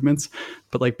massive improvements,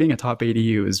 but like being a top 8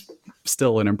 EU is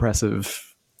still an impressive.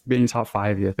 Being top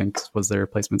 5, I think, was their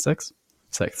placement sixth.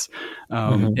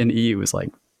 In EU is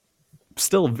like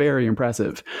still very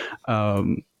impressive,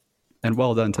 and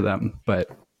well done to them. But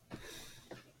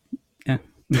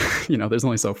yeah, there's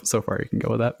only so far you can go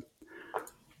with that.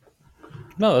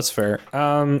 No, that's fair.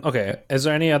 Okay, is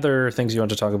there any other things you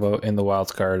want to talk about in the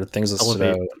wild card? Things that stood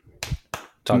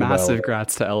out? Massive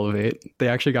grats to Elevate. They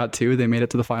actually got 2. They made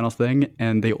it to the final thing,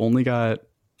 and they only got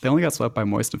swept by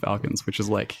Moist and Falcons, which is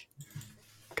like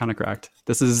kind of cracked.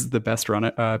 This is the best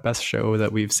best show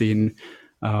that we've seen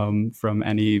from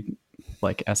any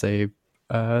like SSA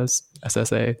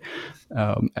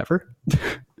ever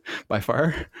by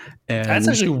far. And that's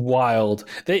actually wild.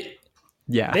 They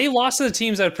Yeah. They lost to the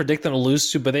teams I would predict them to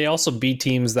lose to, but they also beat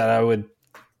teams that I would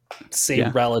say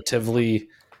relatively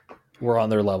were on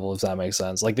their level, if that makes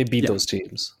sense. Like they beat those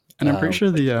teams. And I'm pretty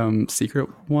sure the secret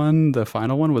one, the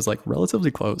final one, was like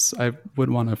relatively close. I would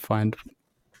want to find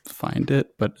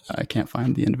it, but I can't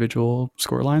find the individual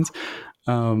score lines.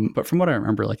 But from what I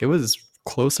remember, like it was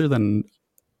closer than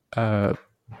by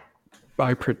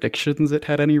predictions it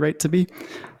had any right to be.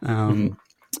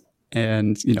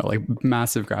 And you know, like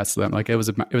massive congrats to them. Like it was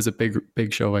a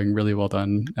big showing, really well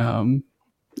done.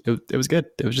 It was good.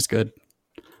 It was just good.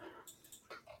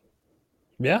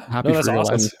 Yeah, happy that's for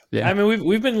awesome. guys. Yeah, I mean,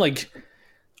 we've been like,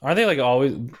 are they like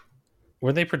always?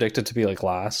 Were they predicted to be like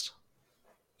last?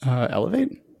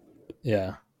 Elevate?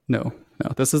 Yeah. No.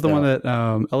 This is the one that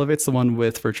Elevate's the one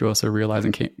with Virtuoso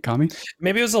realizing Kami.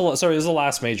 Maybe it was the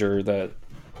last major that.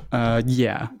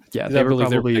 Yeah. They were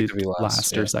probably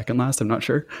last or second last. I'm not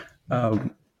sure.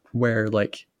 Where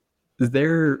like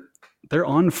they're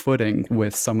on footing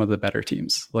with some of the better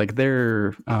teams. Like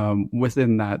they're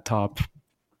within that top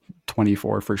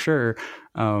 24 for sure.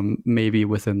 Maybe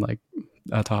within like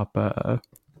a top.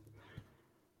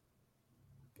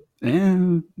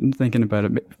 I'm thinking about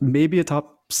it. Maybe a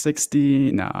top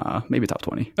 60. Nah, maybe top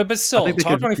 20. But still,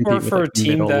 top 24 for a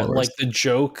team that lowers. Like the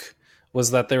joke was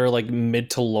that they were like mid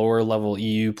to lower level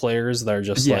EU players that are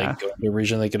just like going to a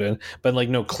region they could in. But like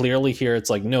no, clearly here it's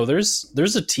like no, there's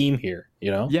a team here, you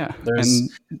know? Yeah.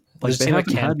 There's like they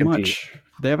haven't had much.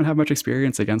 They haven't had much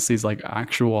experience against these like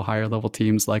actual higher level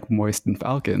teams like Moist and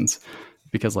Falcons,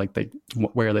 because like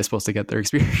where are they supposed to get their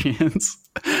experience?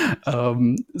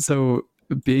 So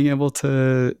being able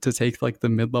to take like the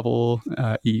mid-level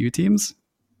EU teams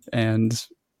and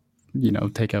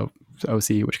take out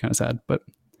OC, which kind of sad, but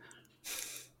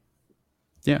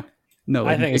yeah, no,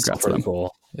 I think it's pretty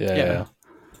cool. Yeah.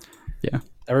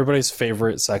 Everybody's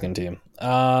favorite second team. It's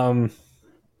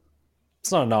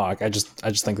not a knock. I just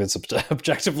think that's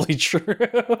objectively true.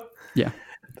 Yeah,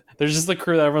 there's just the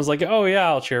crew that everyone's like, oh yeah,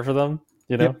 I'll cheer for them.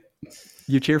 You know,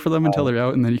 you cheer for them until they're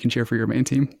out, and then you can cheer for your main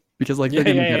team because like they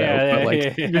didn't get out, but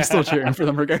like you're still cheering for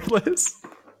them regardless.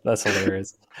 That's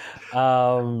hilarious.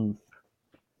 How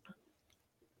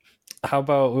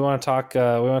about we want to talk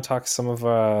some of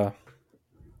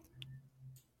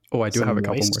I do have a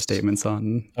couple more statements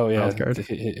on wildcard.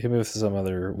 Hit me with some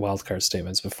other wildcard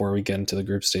statements before we get into the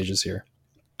group stages here.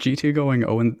 G2 going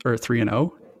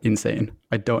 3-0, insane.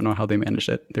 I don't know how they managed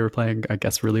it. They were playing, I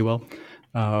guess, really well,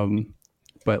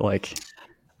 but like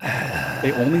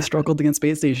they only struggled against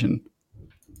Space Station.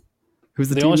 Who's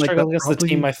the team? Only struggled against the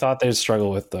team I thought they'd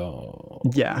struggle with, though.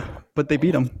 Yeah, but they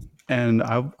beat them, and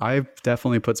I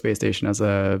definitely put Space Station as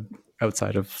a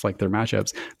outside of like their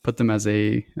matchups, put them as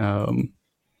a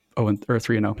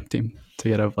 3-0 team to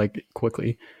get out like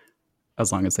quickly,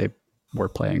 as long as they were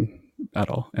playing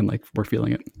at all and like we're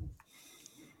feeling it.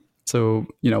 So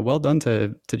well done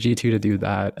to G2 to do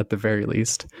that at the very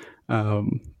least.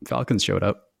 Falcons showed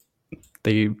up.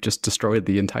 They just destroyed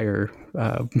the entire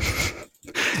Falcons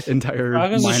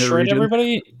minor destroyed region.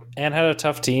 Everybody and had a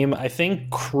tough team. I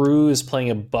think Crew is playing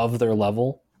above their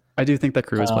level. I do think that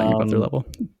Crew is playing above their level,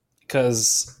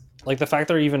 because like the fact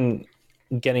they're even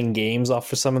getting games off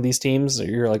for some of these teams,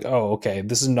 you're like, oh, okay,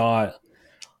 this is not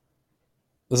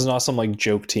some like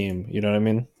joke team. You know what I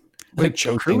mean? Like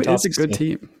joke Crew team, is a good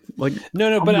team. Like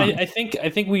no, but I think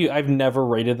I've never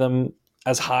rated them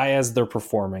as high as they're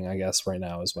performing. I guess right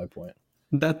now is my point.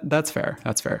 That's fair.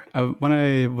 That's fair. When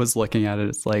I was looking at it,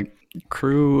 it's like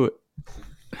Crew.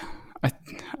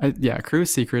 Crew,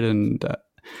 Secret, and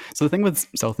so the thing with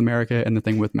South America and the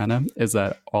thing with MENA is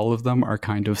that all of them are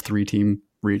kind of 3-team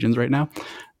regions right now,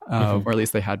 or at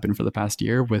least they had been for the past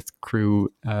year, with Crew,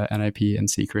 NIP, and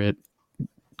Secret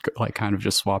like kind of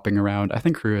just swapping around. I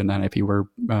think Crew and NIP were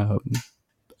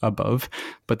above,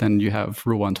 but then you have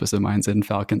Rule 1 Twisted Minds and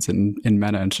Falcons in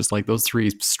MENA, and it's just like those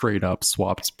three straight up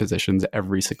swapped positions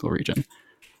every single region.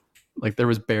 Like there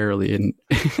was barely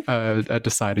a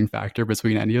deciding factor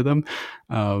between any of them,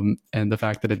 and the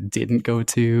fact that it didn't go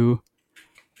to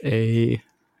a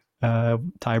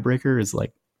tiebreaker is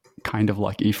like kind of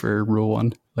lucky for Rule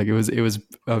 1. Like it was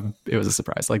a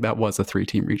surprise. Like that was a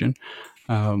 3-team region,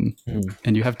 and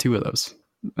you have 2 of those,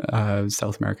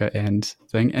 South America and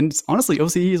thing, and honestly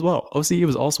OCE as well. OCE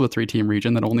was also a 3-team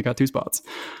region that only got 2 spots.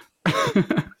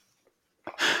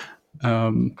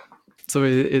 So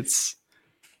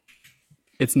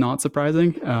it's not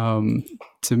surprising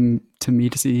to me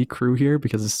to see Crew here,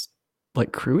 because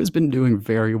like Crew has been doing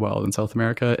very well in South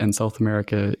America, and South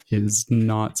America is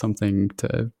not something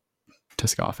to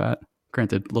scoff at.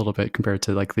 Granted, a little bit compared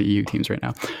to like the EU teams right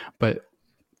now, but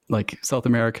like South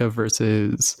America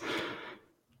versus,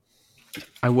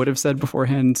 I would have said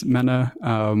beforehand, MENA,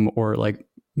 or like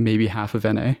maybe half of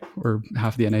NA or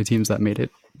half of the NA teams that made it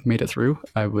through.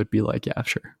 I would be like, yeah,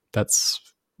 sure, that's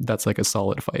like a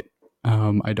solid fight.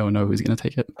 I don't know who's going to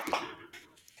take it,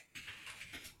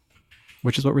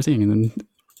 which is what we're seeing in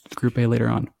Group A later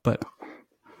on. But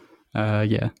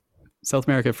yeah, South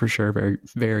America for sure, very,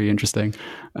 very interesting.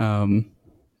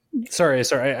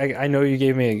 Sorry. I know you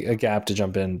gave me a gap to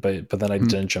jump in, but then I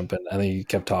didn't jump in. I think you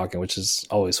kept talking, which is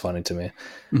always funny to me.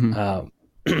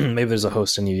 Maybe there's a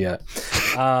host in you yet.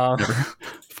 Never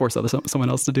force someone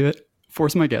else to do it.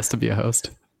 Force my guest to be a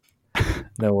host.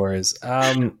 No worries.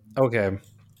 Okay.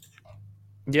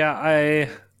 Yeah,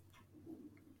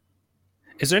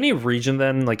 is there any region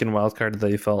then, like in wildcard, that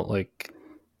you felt like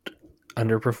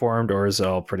underperformed, or is it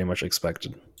all pretty much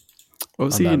expected?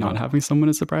 OC not having someone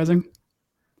is surprising.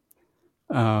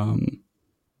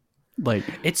 Like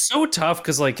it's so tough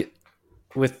because like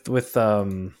with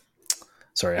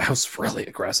sorry, I was really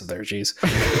aggressive there. Jeez.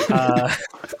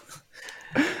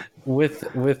 With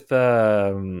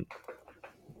the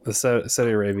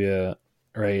Saudi Arabia,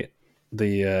 right?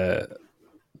 The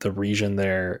region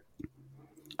there,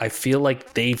 I feel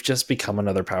like they've just become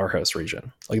another powerhouse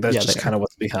region. Like that's just kind of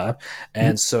what's become.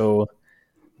 And so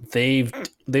they've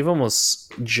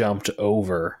almost jumped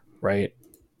over, right,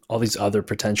 all these other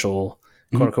potential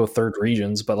quote unquote third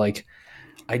regions. But like,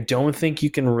 I don't think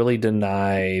you can really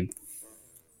deny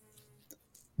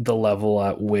the level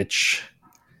at which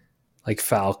like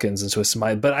Falcons and Swiss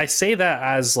might. But I say that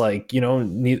as like, you know,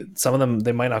 some of them,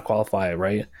 they might not qualify,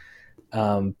 right?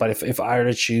 But if I were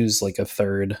to choose like a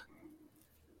third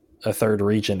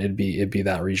region, it'd be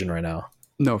that region right now.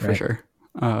 No, for sure.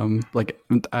 Like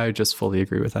I just fully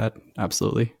agree with that.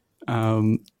 Absolutely.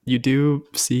 You do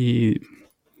see,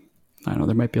 I don't know,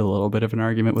 there might be a little bit of an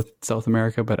argument with South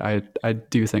America, but I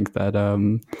do think that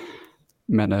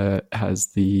MENA has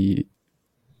the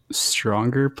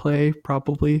stronger play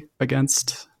probably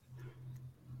against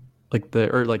like they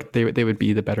would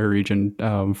be the better region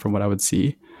from what I would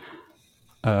see.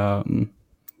 But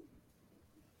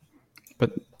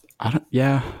I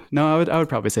would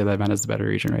probably say that MENA is the better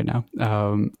region right now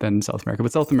than South America.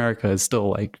 But South America is still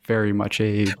like very much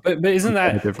a. But isn't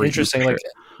that interesting? Sure.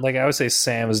 Like I would say,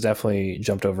 Sam has definitely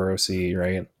jumped over OC,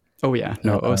 right? Oh yeah,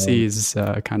 no, OC is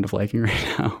kind of liking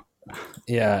right now.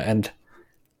 Yeah,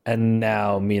 and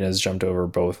now Mina's jumped over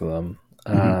both of them,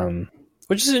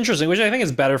 which is interesting. Which I think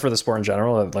is better for the sport in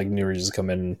general. That like new regions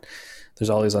come in, there's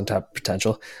all these untapped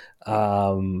potential.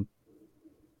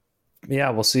 Yeah,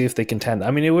 we'll see if they contend.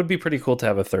 I mean, it would be pretty cool to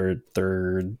have a third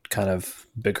kind of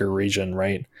bigger region,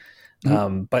 right?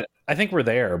 But I think we're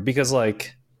there because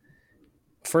like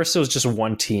first it was just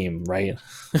one team, right?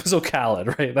 It was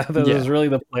Ocalid, right? That was really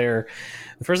the player.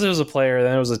 First it was a player,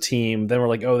 then it was a team. Then we're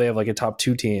like, oh, they have like a top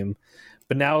 2 team.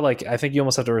 But now, like, I think you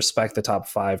almost have to respect the top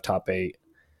 5, top 8.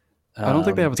 I don't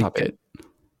think they have a top 8.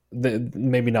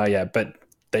 Maybe not yet, but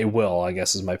they will, I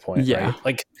guess is my point. Yeah.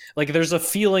 Right? Like there's a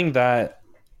feeling that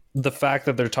the fact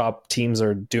that their top teams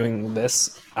are doing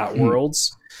this at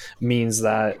Worlds means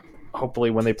that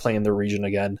hopefully when they play in the region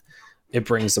again, it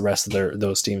brings the rest of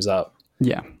those teams up.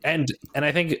 Yeah. And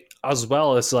I think as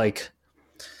well, it's like,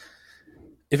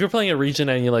 if you're playing a region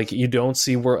and you don't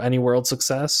see any world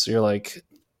success, you're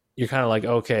kind of like,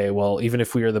 okay, well, even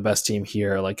if we are the best team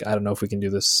here, like, I don't know if we can do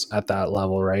this at that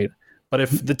level, right? But if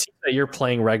the team that you're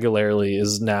playing regularly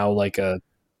is now like let's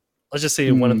just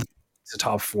say one of the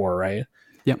top 4, right?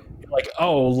 Yep. You're like,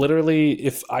 oh, literally,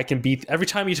 if I can beat every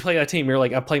time you play that team, you're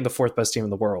like, I'm playing the 4th best team in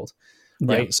the world,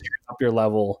 right? Yep. So you're up your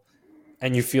level,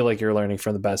 and you feel like you're learning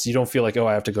from the best. You don't feel like, oh,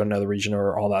 I have to go to another region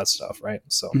or all that stuff, right?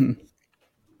 So,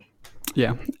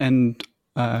 yeah, and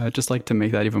just like to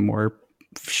make that even more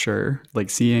sure. Like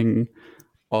seeing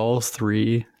all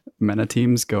three MENA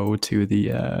teams go to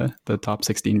the top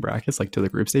 16 brackets, like to the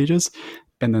group stages,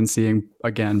 and then seeing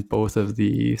again both of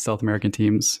the South American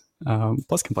teams,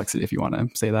 plus complexity, if you want to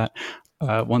say that,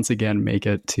 once again make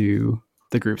it to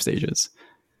the group stages,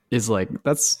 is like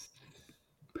that's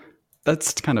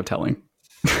kind of telling,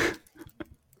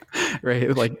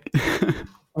 right? Like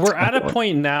we're at a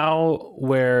point now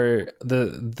where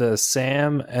the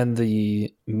SAM and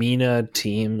the MENA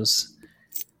teams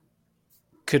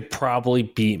could probably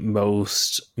beat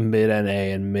most mid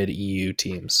NA and mid EU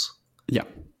teams. Yeah.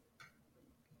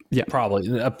 Yeah.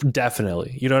 Probably.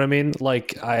 Definitely. You know what I mean?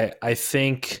 Like I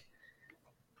think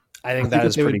that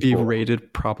is they pretty would be cool.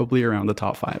 rated probably around the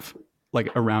top 5, like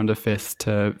around a 5th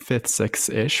to 5th,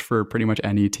 6th ish for pretty much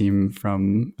any team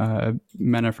from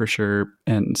MENA for sure.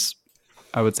 And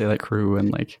I would say like Crew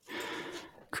and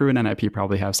NIP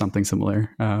probably have something similar.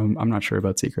 I'm not sure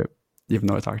about Secret, even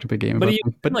though I talked a big game about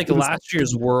them. But like last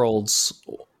year's Worlds,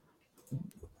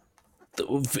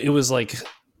 it was like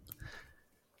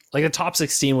the top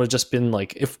 16 would have just been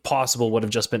like, if possible, would have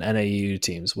just been NAU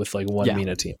teams with like one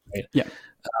MENA team, right? Yeah.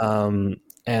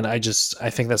 And I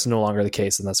think that's no longer the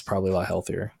case, and that's probably a lot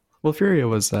healthier. Well, Furia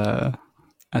was SA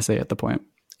at the point.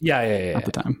 Yeah. At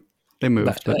the time, they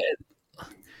moved.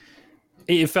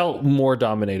 It felt more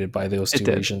dominated by those two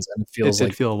regions, and it feels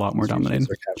like feel a lot more dominated.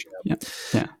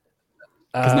 Yeah.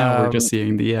 Because now we're just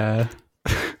seeing the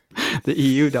the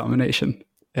EU domination,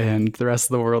 and the rest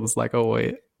of the world is like, oh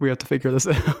wait, we have to figure this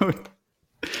out.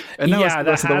 And now it's the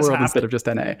rest of the world instead of just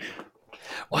NA.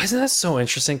 Well, isn't that so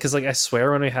interesting? Because like I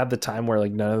swear, when we had the time where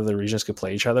like none of the regions could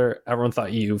play each other, everyone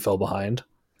thought EU fell behind.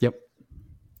 Yep.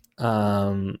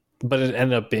 But it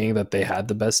ended up being that they had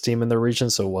the best team in the region,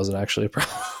 so it wasn't actually a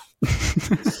problem.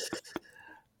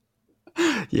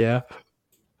 Yeah.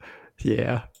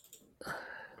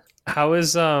 How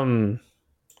are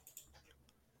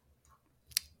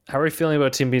we feeling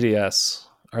about Team BDS?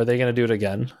 Are they going to do it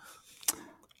again?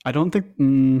 I don't think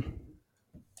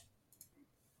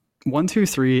 1, 2,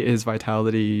 3 is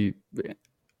Vitality,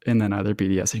 and then either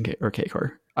BDS or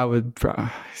K-Core. I would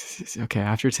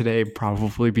after today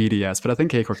probably BDS, but I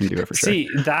think K-Core can do it for sure. See,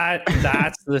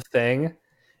 that's the thing,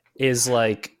 is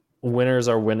like winners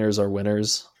are winners are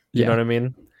winners. You know what I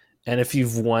mean? And if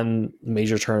you've won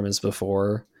major tournaments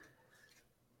before,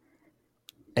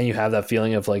 and you have that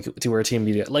feeling of like, to where Team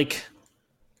BDS, like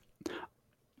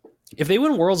if they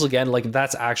win Worlds again, like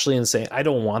that's actually insane. I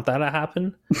don't want that to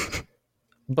happen.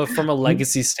 But from a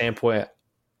legacy standpoint,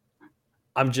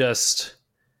 I'm just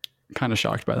kind of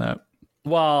shocked by that.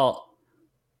 Well,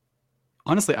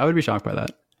 honestly, I would be shocked by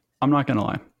that. I'm not going to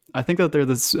lie. I think that they're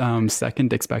the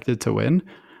second expected to win.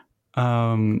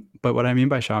 But what I mean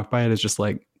by shocked by it is just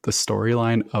like the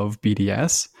storyline of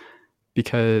BDS,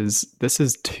 because this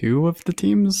is 2 of the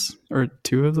teams or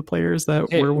 2 of the players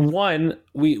that were one.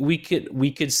 We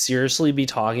could seriously be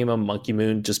talking about Monkey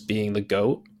Moon just being the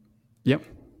GOAT. Yep.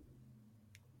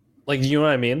 Like, you know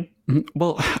what I mean? Mm-hmm.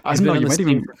 Well, I don't know. You might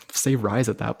even say Rise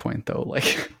at that point, though.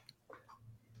 Like,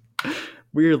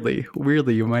 weirdly,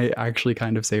 you might actually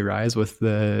kind of say Rise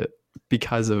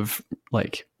because of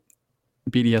like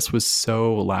BDS was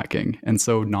so lacking and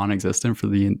so non-existent for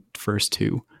the first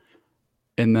 2,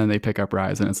 and then they pick up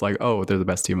Rise, and it's like, oh, they're the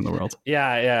best team in the world.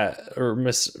 Yeah. Or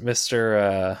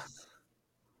Mr.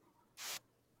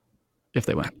 If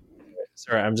they win.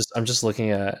 Sorry, I'm just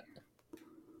looking at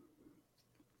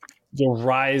the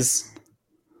Rise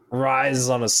is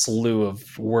on a slew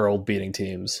of world-beating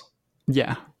teams.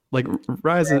 Yeah, like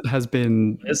Rise has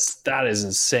been. That is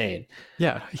insane.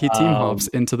 Yeah, he team hops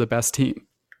into the best team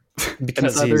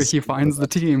because either he finds the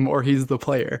team or he's the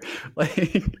player.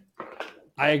 Like,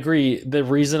 I agree. The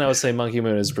reason I would say Monkey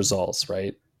Moon is results,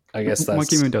 right? I guess that's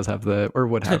Monkey Moon does have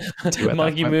would have 2 at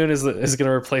Monkey Moon is going to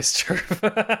replace Turf.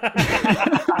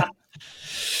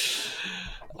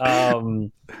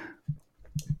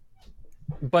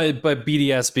 But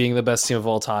BDS being the best team of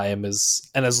all time is,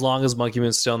 and as long as Monkey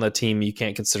Moon's still on that team, you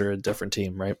can't consider it a different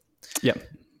team, right? Yeah,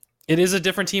 it is a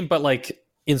different team, but like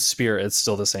in spirit, it's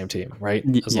still the same team, right?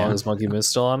 As long as Monkey Moon's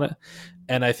still on it,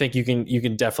 and I think you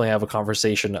can definitely have a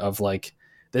conversation of like,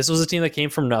 this was a team that came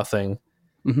from nothing,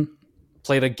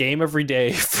 played a game every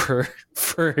day for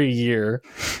a year,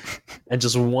 and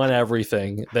just won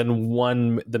everything. Then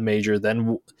won the major.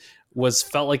 Then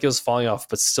felt like it was falling off,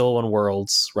 but still won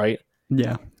Worlds, right?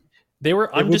 Yeah, they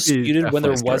were undisputed when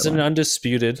there wasn't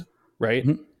undisputed, right?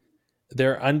 Mm-hmm.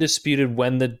 They're undisputed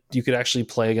when you could actually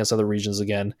play against other regions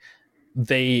again.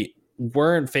 They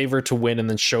weren't favored to win and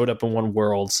then showed up and won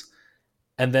Worlds,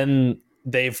 and then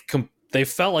they've they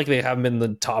felt like they haven't been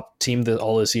the top team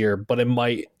all this year, but it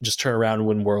might just turn around and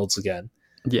win Worlds again.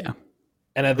 Yeah.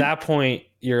 And at that point,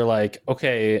 you're like,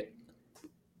 okay,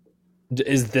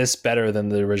 is this better than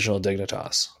the original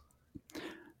Dignitas?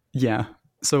 Yeah.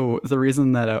 So the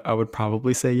reason that I would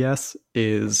probably say yes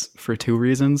is for two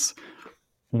reasons.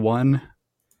 One,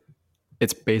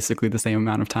 it's basically the same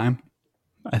amount of time,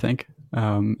 I think.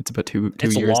 It's about two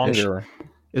it's years. Longer.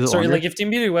 Is it Sorry, longer? like if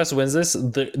Team BWS wins this,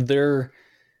 their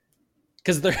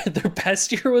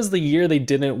best year was the year they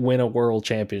didn't win a world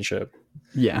championship.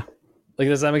 Yeah. Like,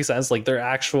 does that make sense? Like their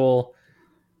actual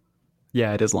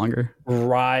Yeah, it is longer.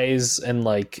 rise and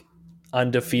like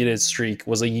undefeated streak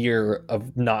was a year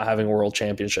of not having a world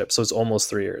championship. So it's almost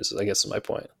 3 years, I guess is my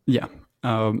point. Yeah.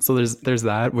 So there's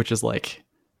that, which is like,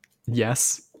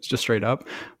 yes, just straight up.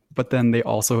 But then they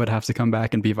also would have to come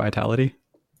back and be Vitality.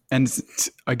 And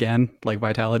again, like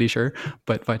Vitality, sure,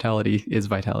 but Vitality is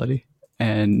Vitality.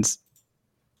 And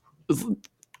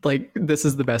like, this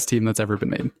is the best team that's ever been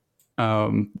made.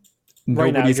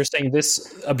 Right now, you're saying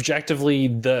this objectively,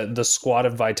 the squad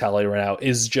of Vitality right now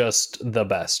is just the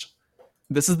best.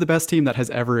 This is the best team that has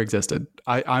ever existed.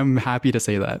 I'm happy to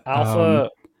say that. Alpha,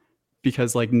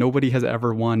 because like nobody has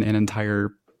ever won an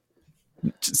entire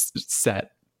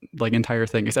set, like entire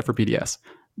thing, except for BDS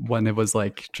when it was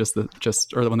like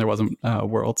or when there wasn't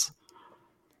Worlds,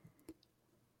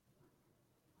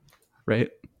 right?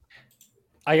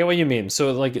 I get what you mean.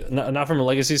 So like not from a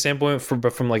legacy standpoint,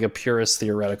 but from like a purist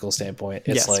theoretical standpoint.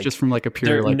 It's yes, like just from like a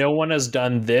pure like no one has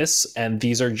done this, and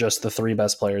these are just the three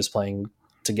best players playing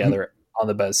together on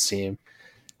the best team.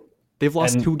 They've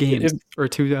lost two games or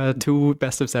two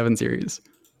best of 7 series.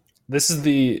 This is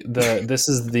the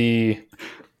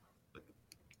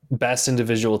best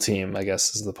individual team, I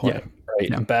guess is the point. Yeah. Right.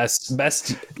 Yeah. Best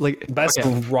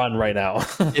okay. run right now.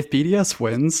 If BDS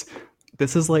wins,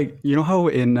 this is like, you know how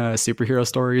in superhero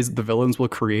stories the villains will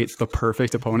create the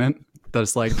perfect opponent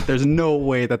that's like, there's no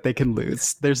way that they can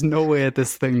lose. There's no way at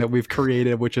this thing that we've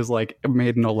created, which is like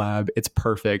made in a lab, it's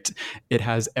perfect. It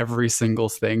has every single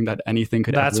thing that anything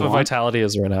could That's ever what want. Vitality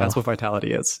is right now. That's what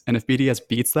Vitality is. And if BDS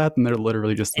beats that, then they're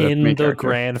literally just the in main the character.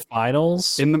 grand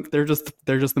finals. They're just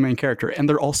the main character, and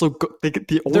they're also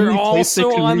They're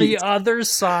also on the other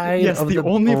side. Yes, of the the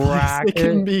only bracket. place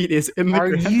they can meet is in the Are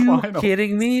grand you final.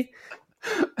 kidding me?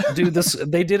 Dude,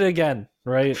 they did it again,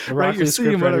 right? The Right, Rocket you're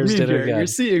seeing what I Scriptwriters mean did it here. again. You're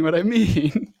seeing what I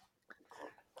mean.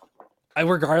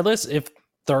 Regardless, if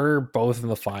they're both in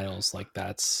the finals, like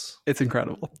that's It's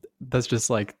incredible. That's just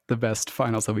like the best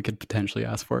finals that we could potentially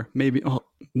ask for. Maybe,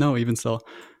 no, even still,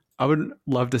 I would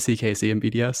love to see Casey and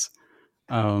BDS,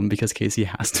 because Casey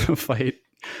has to fight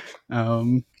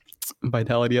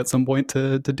Vitality at some point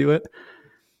to do it.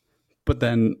 But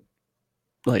then,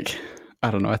 like, I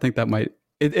don't know. I think that might.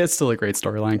 It's still a great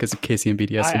storyline because Casey and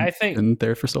BDS have been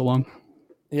there for so long.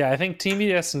 Yeah, I think Team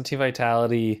BDS and Team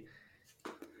Vitality,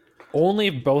 only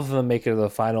if both of them make it to the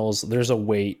finals, there's a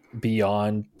weight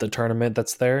beyond the tournament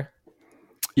that's there.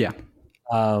 Yeah.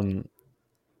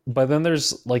 But then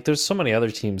there's so many other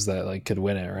teams that like could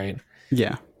win it, right?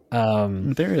 Yeah.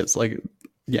 There is like,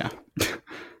 yeah.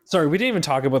 Sorry, we didn't even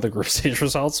talk about the group stage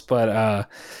results, but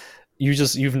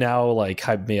you've now like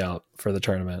hyped me up for the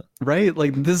tournament. Right?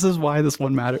 Like, this is why this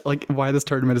one matters, like why this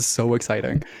tournament is so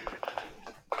exciting.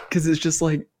 Because it's just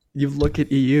like, you look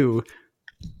at EU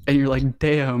and you're like,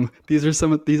 damn, these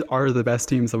are the best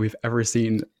teams that we've ever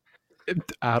seen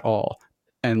at all.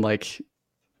 And like,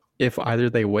 if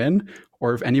either they win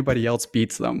or if anybody else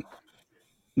beats them,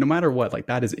 no matter what, like,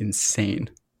 that is insane.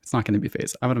 It's not going to be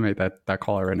FaZe. I'm going to make that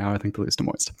call right now. I think they lose to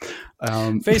Moist.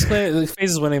 FaZe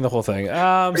is winning the whole thing.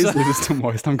 FaZe loses to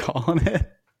Moist. I'm calling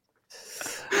it.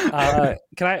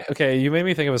 Okay, you made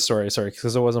me think of a story. Sorry,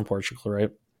 because it was in Portugal,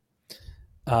 right?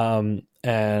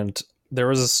 And there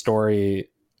was a story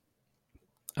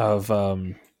of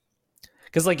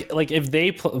because like if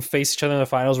they face each other in the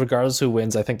finals, regardless who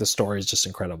wins, I think the story is just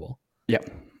incredible. Yeah.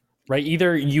 Right.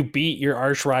 Either you beat your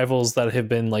arch rivals that have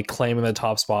been like claiming the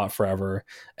top spot forever,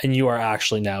 and you are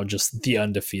actually now just the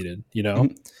undefeated, you know,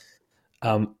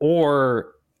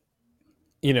 or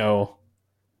you know,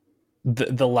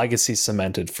 the legacy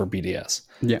cemented for BDS.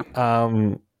 Yeah.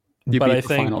 You beat the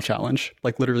final challenge,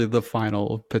 like literally the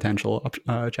final potential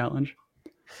challenge.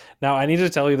 Now, I need to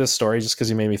tell you this story just because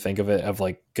you made me think of it, of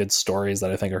like good stories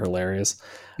that I think are hilarious.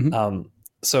 Mm-hmm.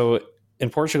 So in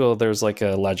Portugal, there's like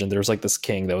a legend. There's like this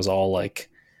king that was all like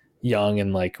young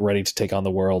and like ready to take on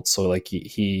the world. So like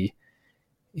he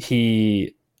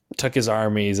took his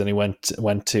armies and he went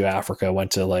to Africa,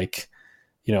 went to like,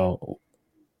 you know,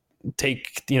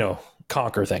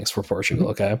 conquer things for Portugal.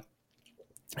 Okay.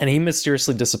 And he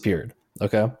mysteriously disappeared.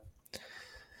 Okay.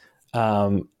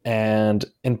 And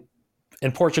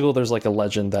in Portugal, there's like a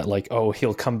legend that like, oh,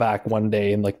 he'll come back one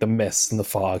day and like the mist and the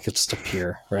fog will just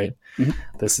appear, right? Mm-hmm.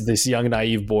 This young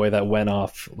naive boy that went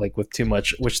off like with too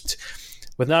much, with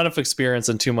not enough experience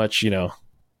and too much,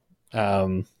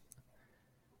 what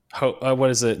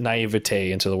is it,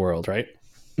 naivete into the world, right?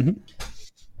 Mm-hmm.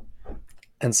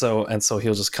 And so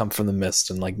he'll just come from the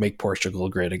mist and like make Portugal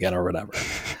great again or whatever.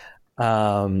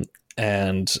 And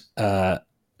then this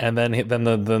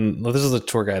is the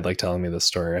tour guide like telling me this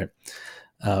story, right?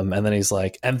 And then he's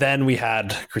like, and then we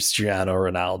had Cristiano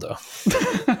Ronaldo.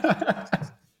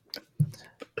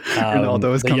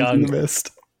 Ronaldo's come from the mist.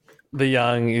 The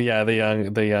young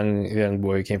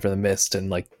boy came from the mist and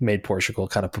like made Portugal,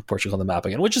 kind of put Portugal on the map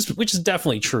again, which is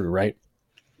definitely true, right?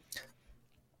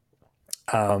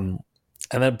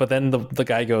 But then the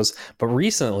guy goes, but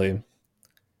recently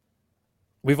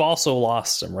we've also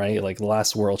lost him, right? Like the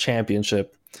last World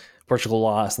Championship, Portugal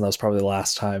lost, and that was probably the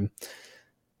last time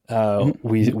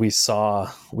we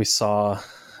saw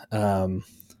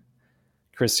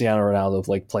Cristiano Ronaldo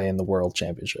like play in the World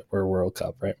Championship or World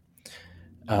Cup, right?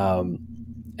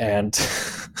 And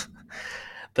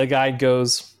the guy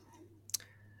goes,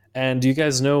 and do you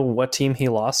guys know what team he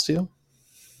lost to?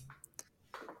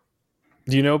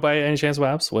 Do you know by any chance,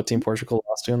 Wabs, what team Portugal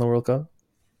lost to in the World Cup?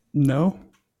 No.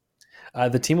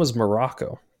 The team was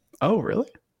Morocco. Oh, really?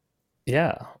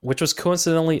 Yeah, which was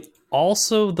coincidentally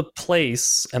also the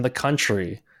place and the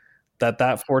country that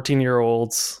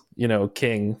 14-year-old,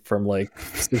 king from like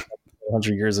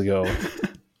 100 years ago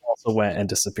also went and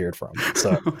disappeared from.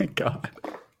 So, oh my God.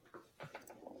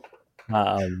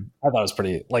 I thought it was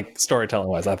pretty, like storytelling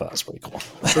wise, I thought it was pretty cool.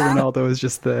 So Ronaldo is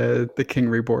just the king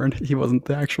reborn. He wasn't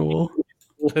the actual.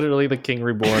 Literally the king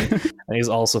reborn, and he's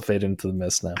also faded into the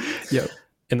mist now. Yep.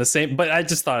 In the same, but I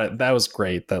just thought that was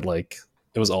great that like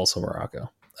it was also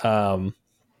Morocco.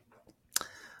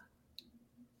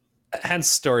 Hence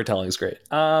storytelling is great.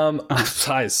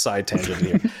 Side tangent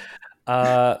here.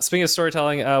 Speaking of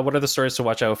storytelling, what are the stories to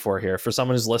watch out for here? For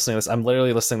someone who's listening to this, I'm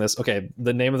literally listening to this. Okay,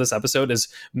 the name of this episode is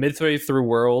Midway Through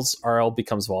Worlds, RL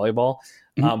Becomes Volleyball.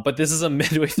 But this is a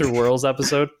Midway Through Worlds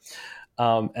episode.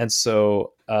 And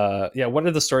so, what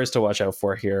are the stories to watch out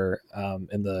for here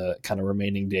in the kind of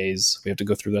remaining days? We have to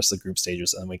go through the rest of the group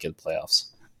stages and then we get playoffs.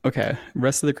 Okay,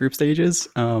 rest of the group stages,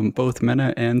 both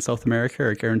MENA and South America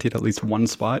are guaranteed at least one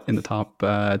spot in the top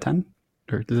 10.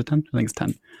 Or is it 10? I think it's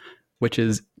 10. Which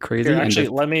is crazy. Here,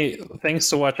 actually, things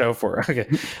to watch out for. Okay.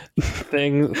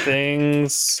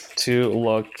 Things to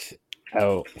look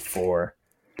out for.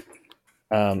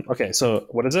 Okay, so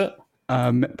what is it?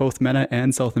 Both MENA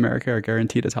and South America are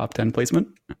guaranteed a top 10 placement.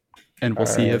 And we'll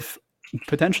see if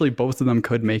potentially both of them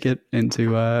could make it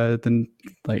into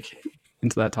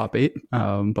into that top 8.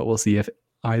 But we'll see if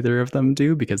either of them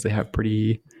do, because they have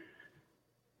pretty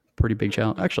big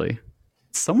challenge. Actually,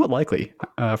 somewhat likely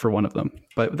for one of them,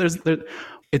 but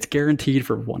it's guaranteed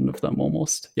for one of them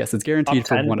almost. Yes, it's guaranteed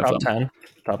for one of them.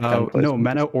 Top 10 no,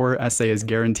 MENA or SA is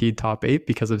guaranteed top 8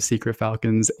 because of Secret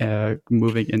Falcons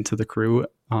moving into the crew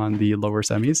on the lower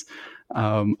semis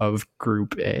of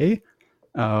Group A.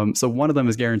 So one of them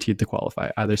is guaranteed to qualify,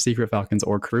 either Secret Falcons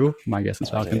or crew. My guess is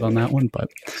Falcons on that one,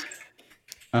 but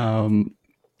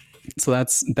so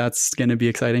that's going to be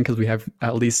exciting because we have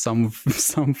at least some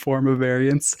form of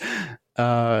variance.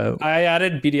 I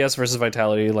added BDS versus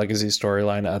Vitality Legacy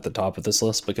storyline at the top of this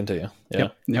list, but continue. Yeah.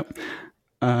 Yep.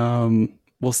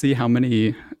 We'll see how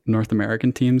many North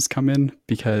American teams come in,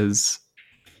 because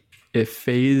if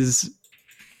FaZe's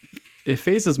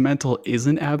mental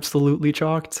isn't absolutely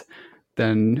chalked,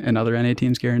 then another NA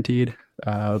team's guaranteed.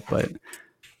 But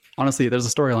honestly, there's a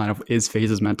storyline of, is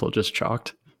FaZe's mental just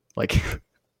chalked? Like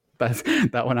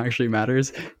that one actually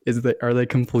matters. Are they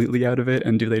completely out of it,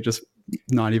 and do they just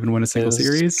not even win a single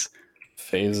series?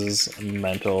 FaZe's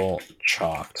mental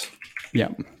chalked. Yeah,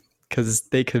 because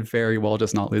they could very well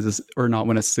just not lose or not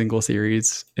win a single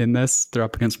series in this. They're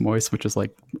up against Moist, which is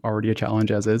like already a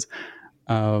challenge as is,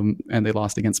 and they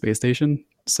lost against Space Station,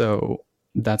 so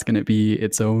that's going to be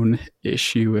its own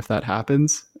issue if that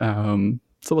happens. So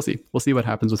we'll see what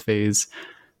happens with FaZe.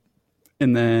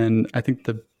 And then I think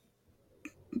the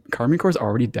Karmine Corps is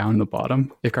already down in the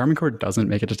bottom. If Karmine Corps doesn't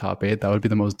make it to top 8, that would be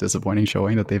the most disappointing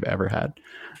showing that they've ever had.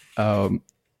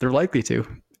 They're likely to.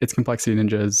 It's Complexity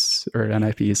Ninjas or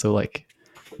NIP, so like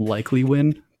likely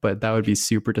win, but that would be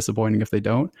super disappointing if they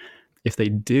don't. If they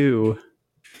do,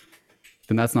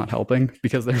 then that's not helping,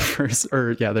 because they're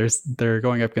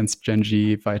going up against Gen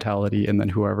G, Vitality, and then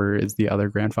whoever is the other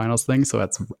grand finals thing. So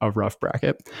that's a rough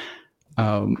bracket.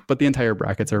 But the entire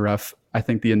brackets are rough. I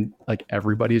think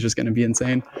everybody is just going to be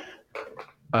insane.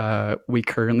 We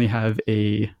currently have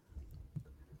a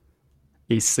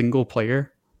a single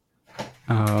player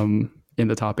in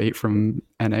the top 8 from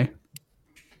NA.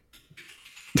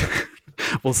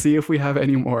 We'll see if we have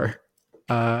any more.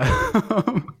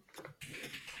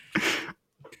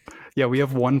 Yeah, we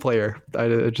have one player.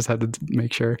 I just had to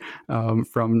make sure,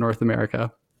 from North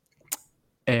America,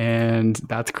 and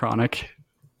that's Chronic.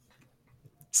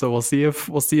 So we'll see if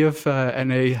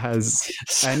NA has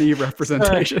any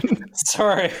representation.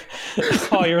 Sorry.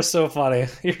 Oh, you're so funny.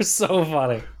 You're so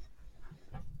funny.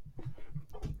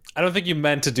 I don't think you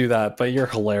meant to do that, but you're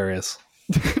hilarious.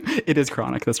 It is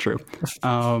Chronic. That's true.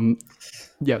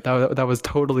 Yeah, that was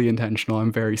totally intentional.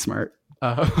 I'm very smart.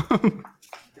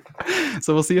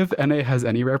 So we'll see if NA has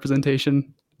any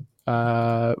representation.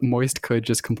 Moist could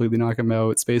just completely knock him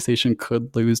out. Space Station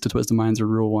could lose to Twisted Minds or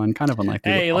Rule 1. Kind of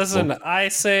unlikely. Hey, listen, I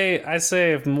say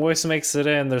if Moist makes it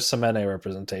in, there's some NA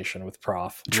representation with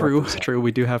Prof. True.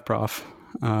 We do have Prof.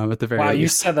 At the very Wow, least. you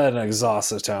said that in an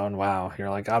exhaustive tone. Wow, you're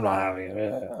like, I'm not having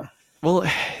it. Well,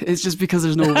 it's just because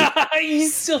there's no. You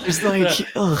still It's like,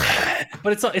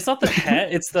 but it's not the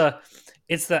head.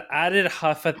 It's the added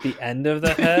huff at the end of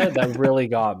the head that really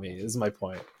got me. Is my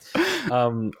point.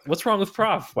 What's wrong with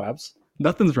Prof, Wabs?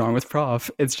 Nothing's wrong with Prof.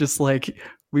 It's just like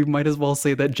we might as well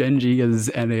say that Genji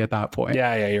is NA at that point.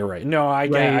 Yeah, you're right. No, I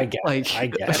get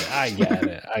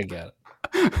it.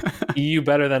 EU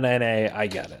better than NA. I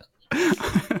get it.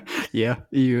 Yeah,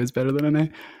 EU is better than NA.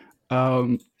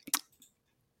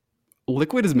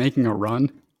 Liquid is making a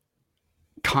run,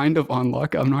 kind of on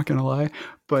luck. I'm not gonna lie,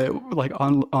 but like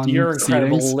on you're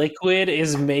incredible. seedings. Liquid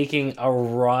is making a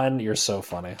run. You're so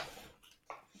funny.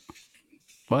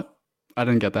 What? I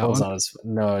didn't get that one.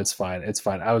 No, it's fine. It's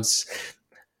fine.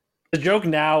 The joke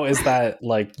now is that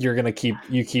like you're gonna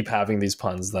keep having these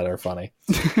puns that are funny.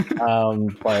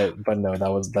 But no,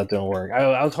 that didn't work.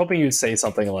 I was hoping you'd say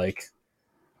something like,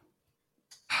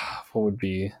 what would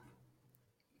be?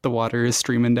 The water is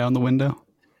streaming down the window.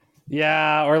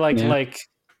 Yeah, or like there's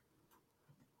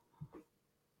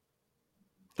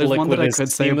one that I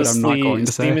could say, but I'm not going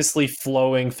to say. Seamlessly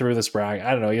flowing through the sprang.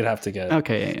 I don't know. You'd have to get.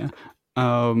 Okay, yeah.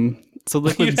 So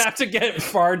Liquid's, you'd have to get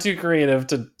far too creative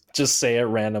to just say it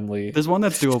randomly. There's one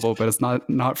that's doable, but it's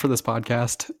not for this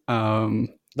podcast.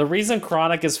 The reason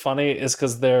Chronic is funny is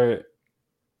because there's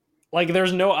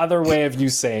no other way of you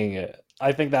saying it.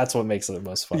 I think that's what makes it the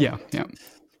most fun. Yeah.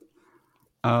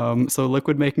 So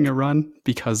Liquid making a run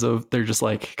because of they're just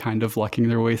like kind of lucking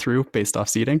their way through based off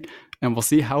seeding, and we'll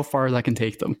see how far that can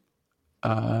take them.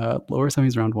 Lower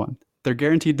semis round 1. They're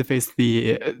guaranteed to face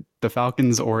the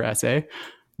Falcons or SA,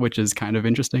 which is kind of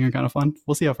interesting and kind of fun.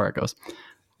 We'll see how far it goes.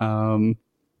 I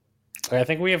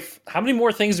think we have. How many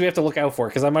more things do we have to look out for?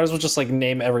 Because I might as well just like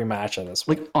name every match in this.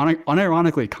 Like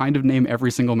unironically, kind of name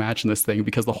every single match in this thing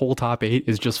because the whole top 8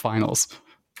 is just finals.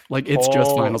 Like it's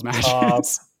just finals matches. Top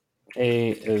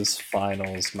 8 is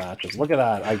finals matches. Look at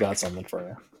that! I got something for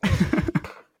you.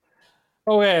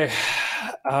 Okay,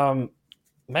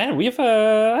 man, we have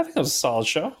I think it was a solid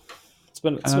show. It's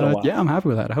been a while. Yeah, I'm happy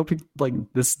with that. I hope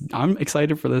I'm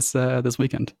excited for this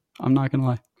weekend. I'm not gonna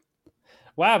lie.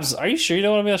 Wabs, are you sure you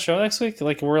don't want to be on the show next week?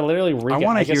 Like we're literally. I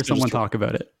want to hear someone talk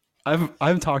about it.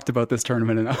 I've talked about this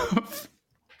tournament enough.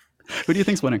 Who do you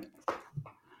think's winning? Who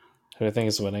do you think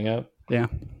is winning it? Yeah.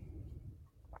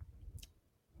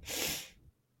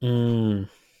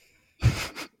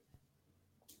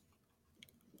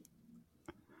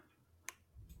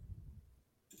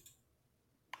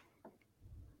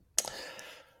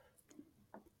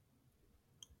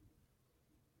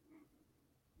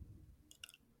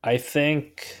 I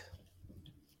think.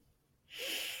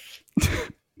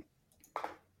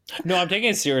 No, I'm taking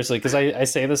it seriously because I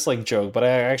say this like joke, but I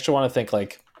actually want to think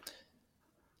like.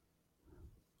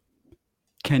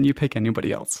 Can you pick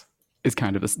anybody else? Is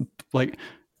kind of this like.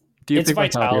 Do you it's pick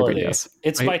vitality? BDS?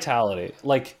 It's right? Vitality.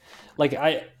 Like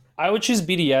I would choose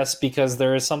BDS because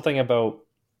there is something about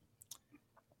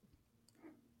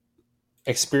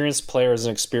experienced players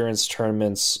and experienced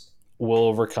tournaments will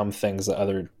overcome things that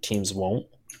other teams won't.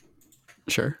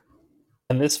 Sure.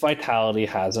 And this Vitality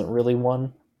hasn't really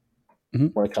won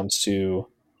when it comes to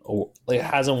it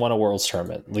hasn't won a Worlds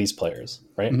tournament. These players,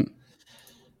 right? Mm-hmm.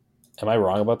 Am I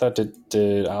wrong about that?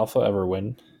 Did Alpha ever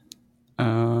win?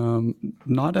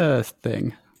 Not a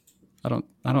thing. I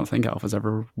don't think Alpha's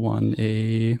ever won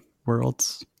a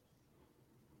Worlds.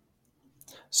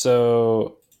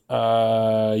 So,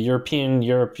 Europe,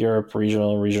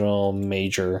 regional,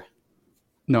 major.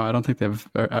 No, I don't think they've.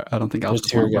 I don't think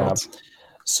Alpha's won Worlds.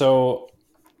 So,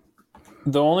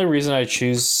 the only reason I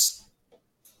choose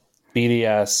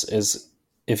BDS is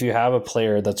if you have a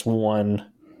player that's won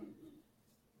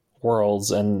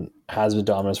Worlds and has been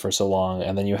dominant for so long,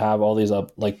 and then you have all these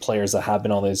players that have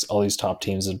been on all these top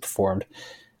teams and performed.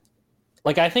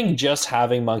 Like, I think just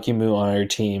having Monkey Moo on your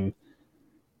team,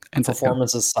 and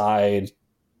performance aside,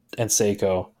 and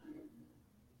Seiko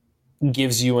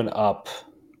gives you an up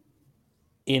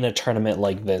in a tournament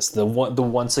like this, the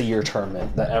once a year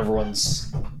tournament that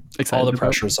everyone's excited all the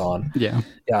pressure's on. Yeah,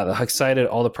 excited,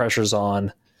 all the pressure's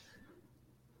on.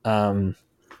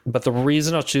 But the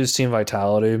reason I'll choose Team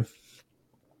Vitality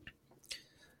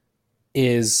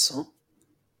is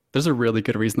there's a really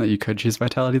good reason that you could choose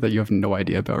Vitality that you have no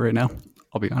idea about right now.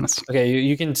 I'll be honest. Okay,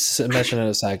 you can mention in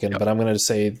a second, but I'm going to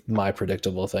say my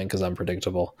predictable thing because I'm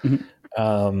predictable.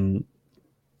 Mm-hmm.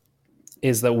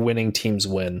 Is that winning teams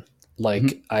win? Like,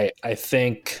 mm-hmm. I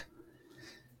think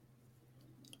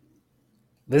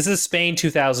this is Spain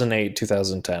 2008,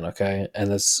 2010, okay? And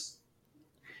this,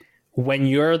 when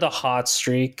you're the hot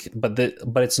streak, but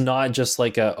it's not just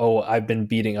like I've been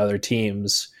beating other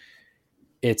teams.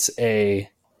 It's a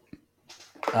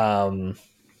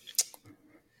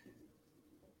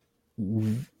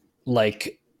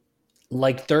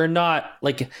like they're not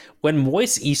like when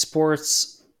Moist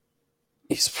Esports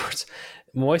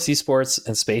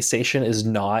and Space Station is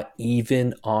not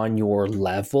even on your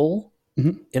level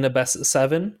mm-hmm. in a best of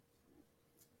 7.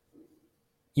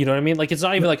 You know what I mean? Like, it's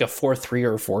not even like a 4-3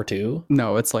 or a 4-2.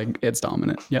 No, it's like it's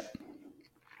dominant. Yep.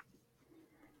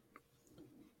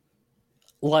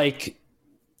 Like,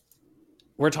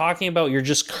 we're talking about you're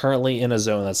just currently in a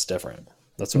zone that's different.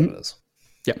 That's what mm-hmm. it is.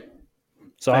 Yep.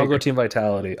 So I'll go Team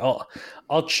Vitality.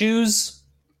 I'll choose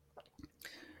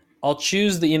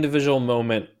the individual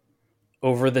moment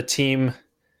over the team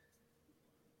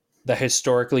that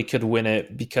historically could win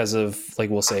it because of, like,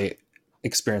 we'll say,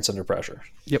 experience under pressure.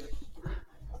 Yep.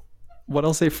 What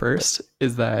I'll say first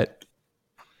is that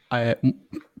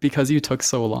because you took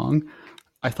so long,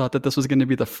 I thought that this was going to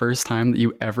be the first time that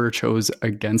you ever chose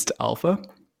against Alpha.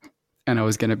 And I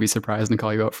was going to be surprised and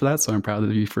call you out for that. So I'm proud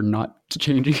of you for not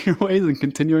changing your ways and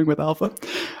continuing with Alpha.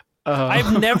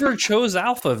 I've never chose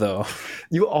Alpha, though.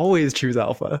 You always choose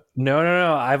Alpha. No.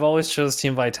 I've always chose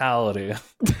Team Vitality.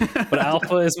 But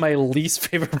Alpha is my least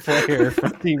favorite player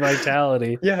from Team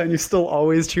Vitality. Yeah, and you still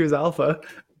always choose Alpha.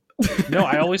 No,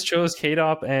 I always chose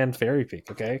K-Dop and Fairy Peak,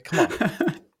 okay? Come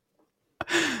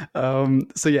on.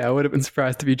 So yeah, I would have been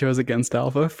surprised if you chose against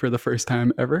Alpha for the first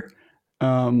time ever.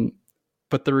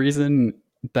 But the reason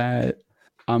that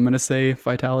I'm going to say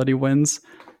Vitality wins,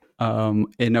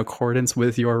 in accordance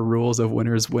with your rules of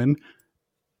winners win,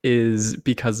 is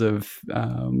because of,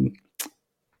 oh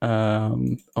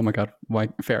my God, why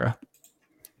Farah?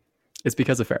 It's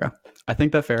because of Farah. I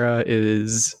think that Farah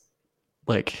is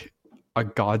like a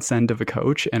godsend of a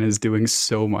coach and is doing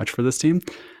so much for this team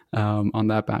on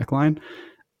that back line.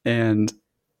 And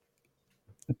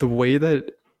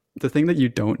the thing that you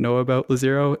don't know about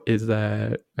Lazero is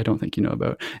that I don't think you know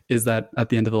about is that at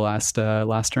the end of the last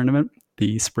tournament,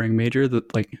 the spring major,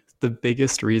 the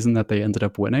biggest reason that they ended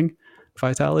up winning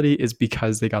Vitality is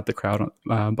because they got the crowd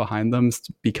behind them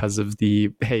because of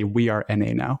the, hey, we are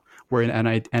NA now. We're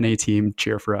an NA team.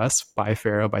 Cheer for us. By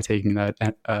Farah, by taking that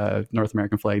North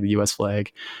American flag, the US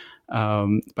flag,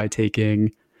 by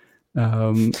taking the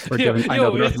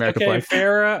North American flag.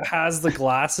 Farah has the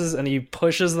glasses and he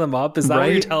pushes them up. Is that right?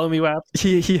 What you're telling me, Wap?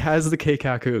 He has the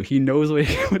Keikaku. He knows what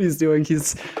he's doing.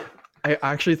 I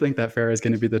actually think that Farah is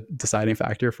going to be the deciding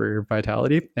factor for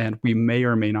Vitality, and we may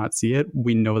or may not see it.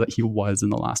 We know that he was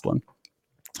in the last one.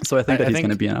 So I think he's going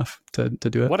to be enough to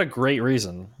do it. What a great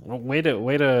reason. Way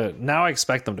to now I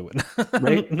expect them to win.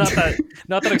 Right? not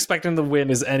that expecting them to win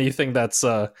is anything that's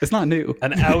it's not new.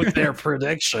 An out there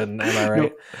prediction, am I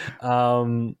right?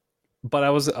 Nope. But I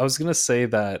was going to say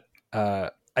that I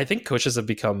think coaches have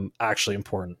become actually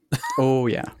important. Oh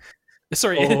yeah.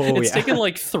 Sorry, it's taken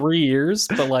like 3 years,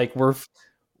 but like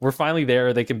we're finally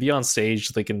there. They can be on stage,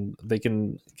 they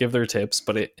can give their tips,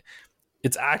 but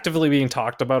it's actively being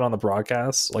talked about on the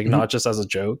broadcast, like mm-hmm. not just as a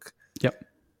joke. Yep.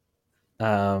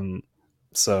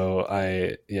 So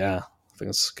I think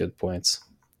it's good points.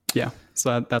 Yeah,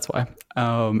 so that's why.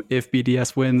 If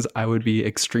BDS wins, I would be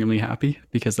extremely happy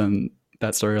because then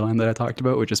that storyline that I talked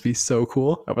about would just be so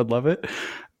cool. I would love it.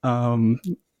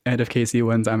 And if KC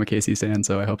wins, I'm a KC stan,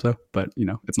 so I hope so. But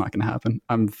it's not going to happen.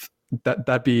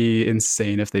 That'd be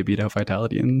insane if they beat out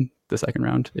Vitality in the second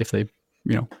round. If they,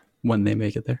 when they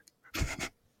make it there.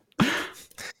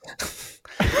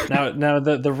 Now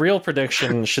the real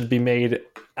prediction should be made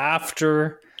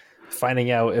after finding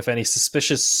out if any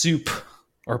suspicious soup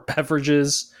or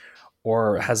beverages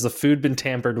or has the food been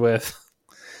tampered with.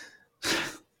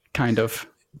 Kind of,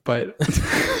 but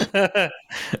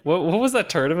what was that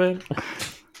tournament?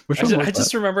 Which one was I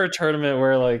just remember a tournament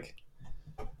where like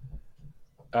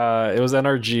it was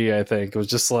NRG, I think. It was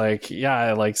just like,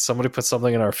 yeah, like somebody put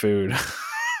something in our food.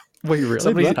 Wait, really?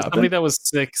 Somebody that was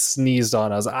sick sneezed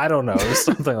on us. I don't know. It was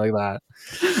something like that.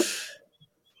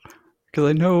 Because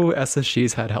I know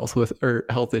SSG's had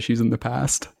health issues in the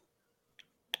past.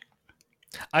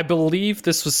 I believe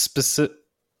this was specific.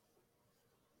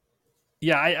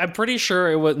 Yeah, I'm pretty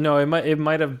sure it was. No, it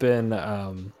might have been.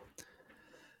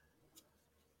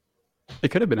 It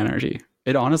could have been NRG.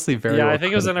 It honestly very. Yeah, well I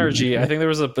think it was NRG. I think there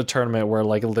was a tournament where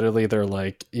like literally they're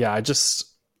like, yeah,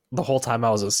 the whole time I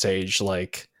was on stage,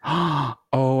 like, oh,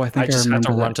 I think I just had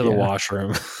to run to the yeah.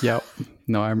 washroom. Yep.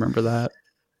 No, I remember that.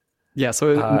 Yeah.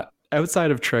 So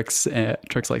outside of tricks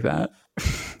like that.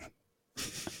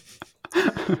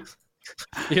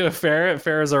 You know,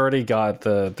 Farrah's already got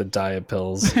the diet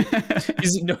pills.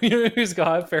 You know who's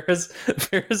got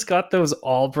Farrah's got those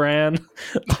all brand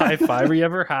high fiber. You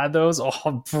ever had those? Oh,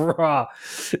 bruh.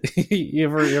 you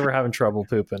ever having trouble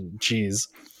pooping? Jeez.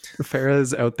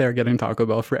 Farrah's out there getting Taco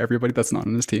Bell for everybody that's not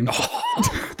on his team.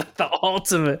 Oh, the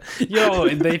ultimate. Yo,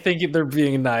 they think they're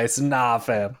being nice. Nah,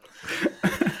 fam.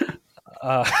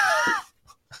 I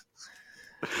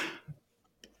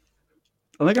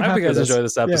hope you guys enjoyed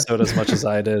this episode as much as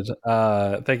I did.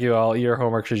 Thank you all. Your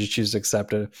homework, should you choose to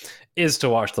accept it, is to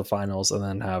watch the finals and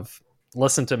then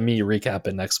listen to me recap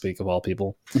it next week, of all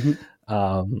people.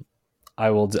 Mm-hmm. I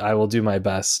will do my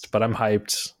best, but I'm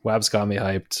hyped. Wab's got me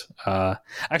hyped.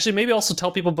 Actually, maybe also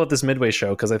tell people about this Midway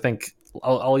show, because I think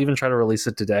I'll even try to release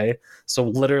it today. So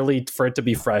literally, for it to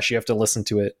be fresh, you have to listen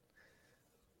to it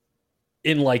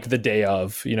in like the day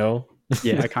of, you know.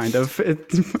 Yeah, kind of.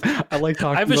 I like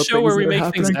talking. I have a show where we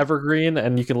make things evergreen,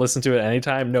 and you can listen to it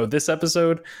anytime. No, this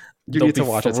episode you need to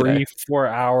watch it today. 3-4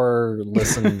 hour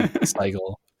listen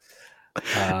cycle.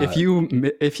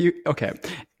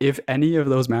 If any of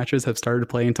those matches have started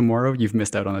playing tomorrow, you've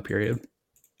missed out on a period.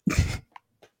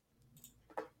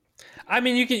 I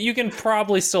mean, you can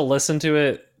probably still listen to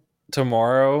it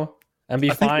tomorrow and be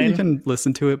fine. You can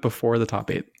listen to it before the top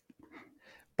 8.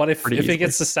 But if it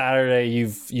gets to Saturday,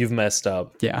 you've messed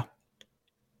up. Yeah,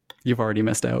 you've already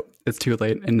missed out. It's too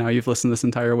late, and now you've listened this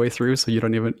entire way through, so you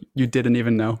didn't even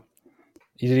know.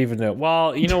 You didn't even know.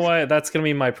 Well, you know what? That's gonna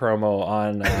be my promo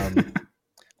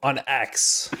on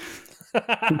X.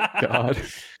 God.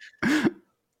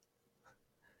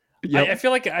 Yep. I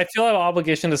feel I have an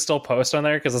obligation to still post on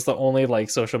there because it's the only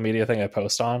like social media thing I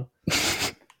post on.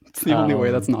 It's the only way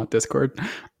that's not Discord.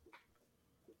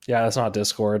 Yeah, that's not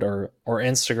Discord or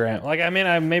Instagram. Like, I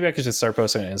mean, maybe I could just start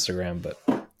posting on Instagram, but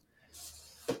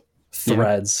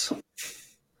Threads.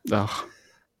 Yeah. Oh,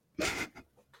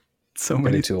 so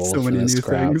many new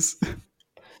things.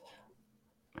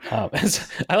 I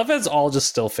love that it's all just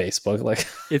still Facebook. Like,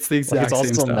 it's the exact it's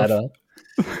same still stuff. Meta.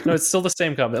 No, it's still the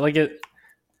same company. Like it.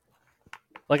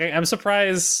 Like I'm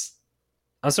surprised.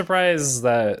 I'm surprised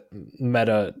that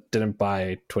Meta didn't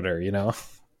buy Twitter. You know.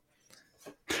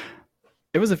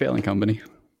 It was a failing company.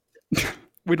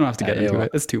 We don't have to get into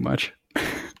it. It's too much.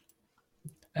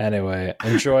 Anyway,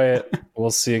 enjoy it.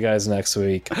 We'll see you guys next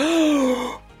week.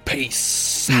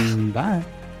 Peace. Bye.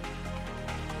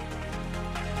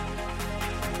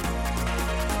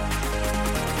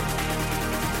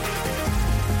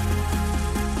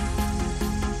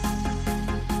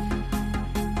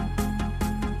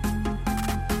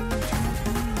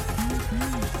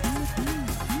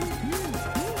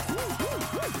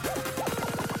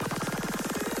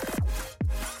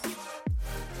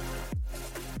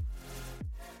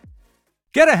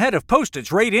 Get ahead of postage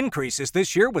rate increases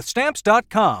this year with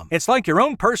Stamps.com. It's like your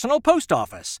own personal post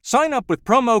office. Sign up with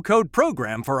promo code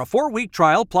PROGRAM for a 4-week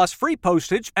trial plus free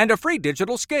postage and a free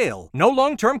digital scale. No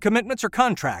long-term commitments or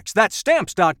contracts. That's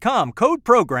Stamps.com, code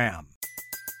PROGRAM.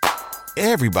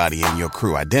 Everybody in your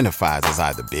crew identifies as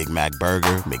either Big Mac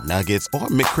Burger, McNuggets, or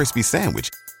McCrispy Sandwich.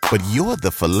 But you're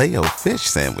the Filet-O-Fish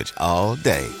Sandwich all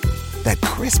day. That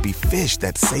crispy fish,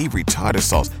 that savory tartar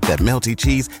sauce, that melty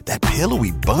cheese, that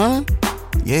pillowy bun.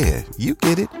 Yeah, you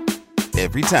get it.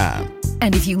 Every time.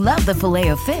 And if you love the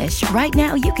Filet-O-Fish, right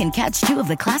now you can catch 2 of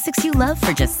the classics you love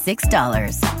for just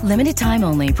 $6. Limited time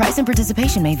only. Price and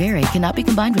participation may vary. Cannot be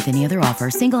combined with any other offer.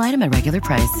 Single item at regular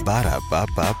price.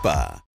 Ba-da-ba-ba-ba.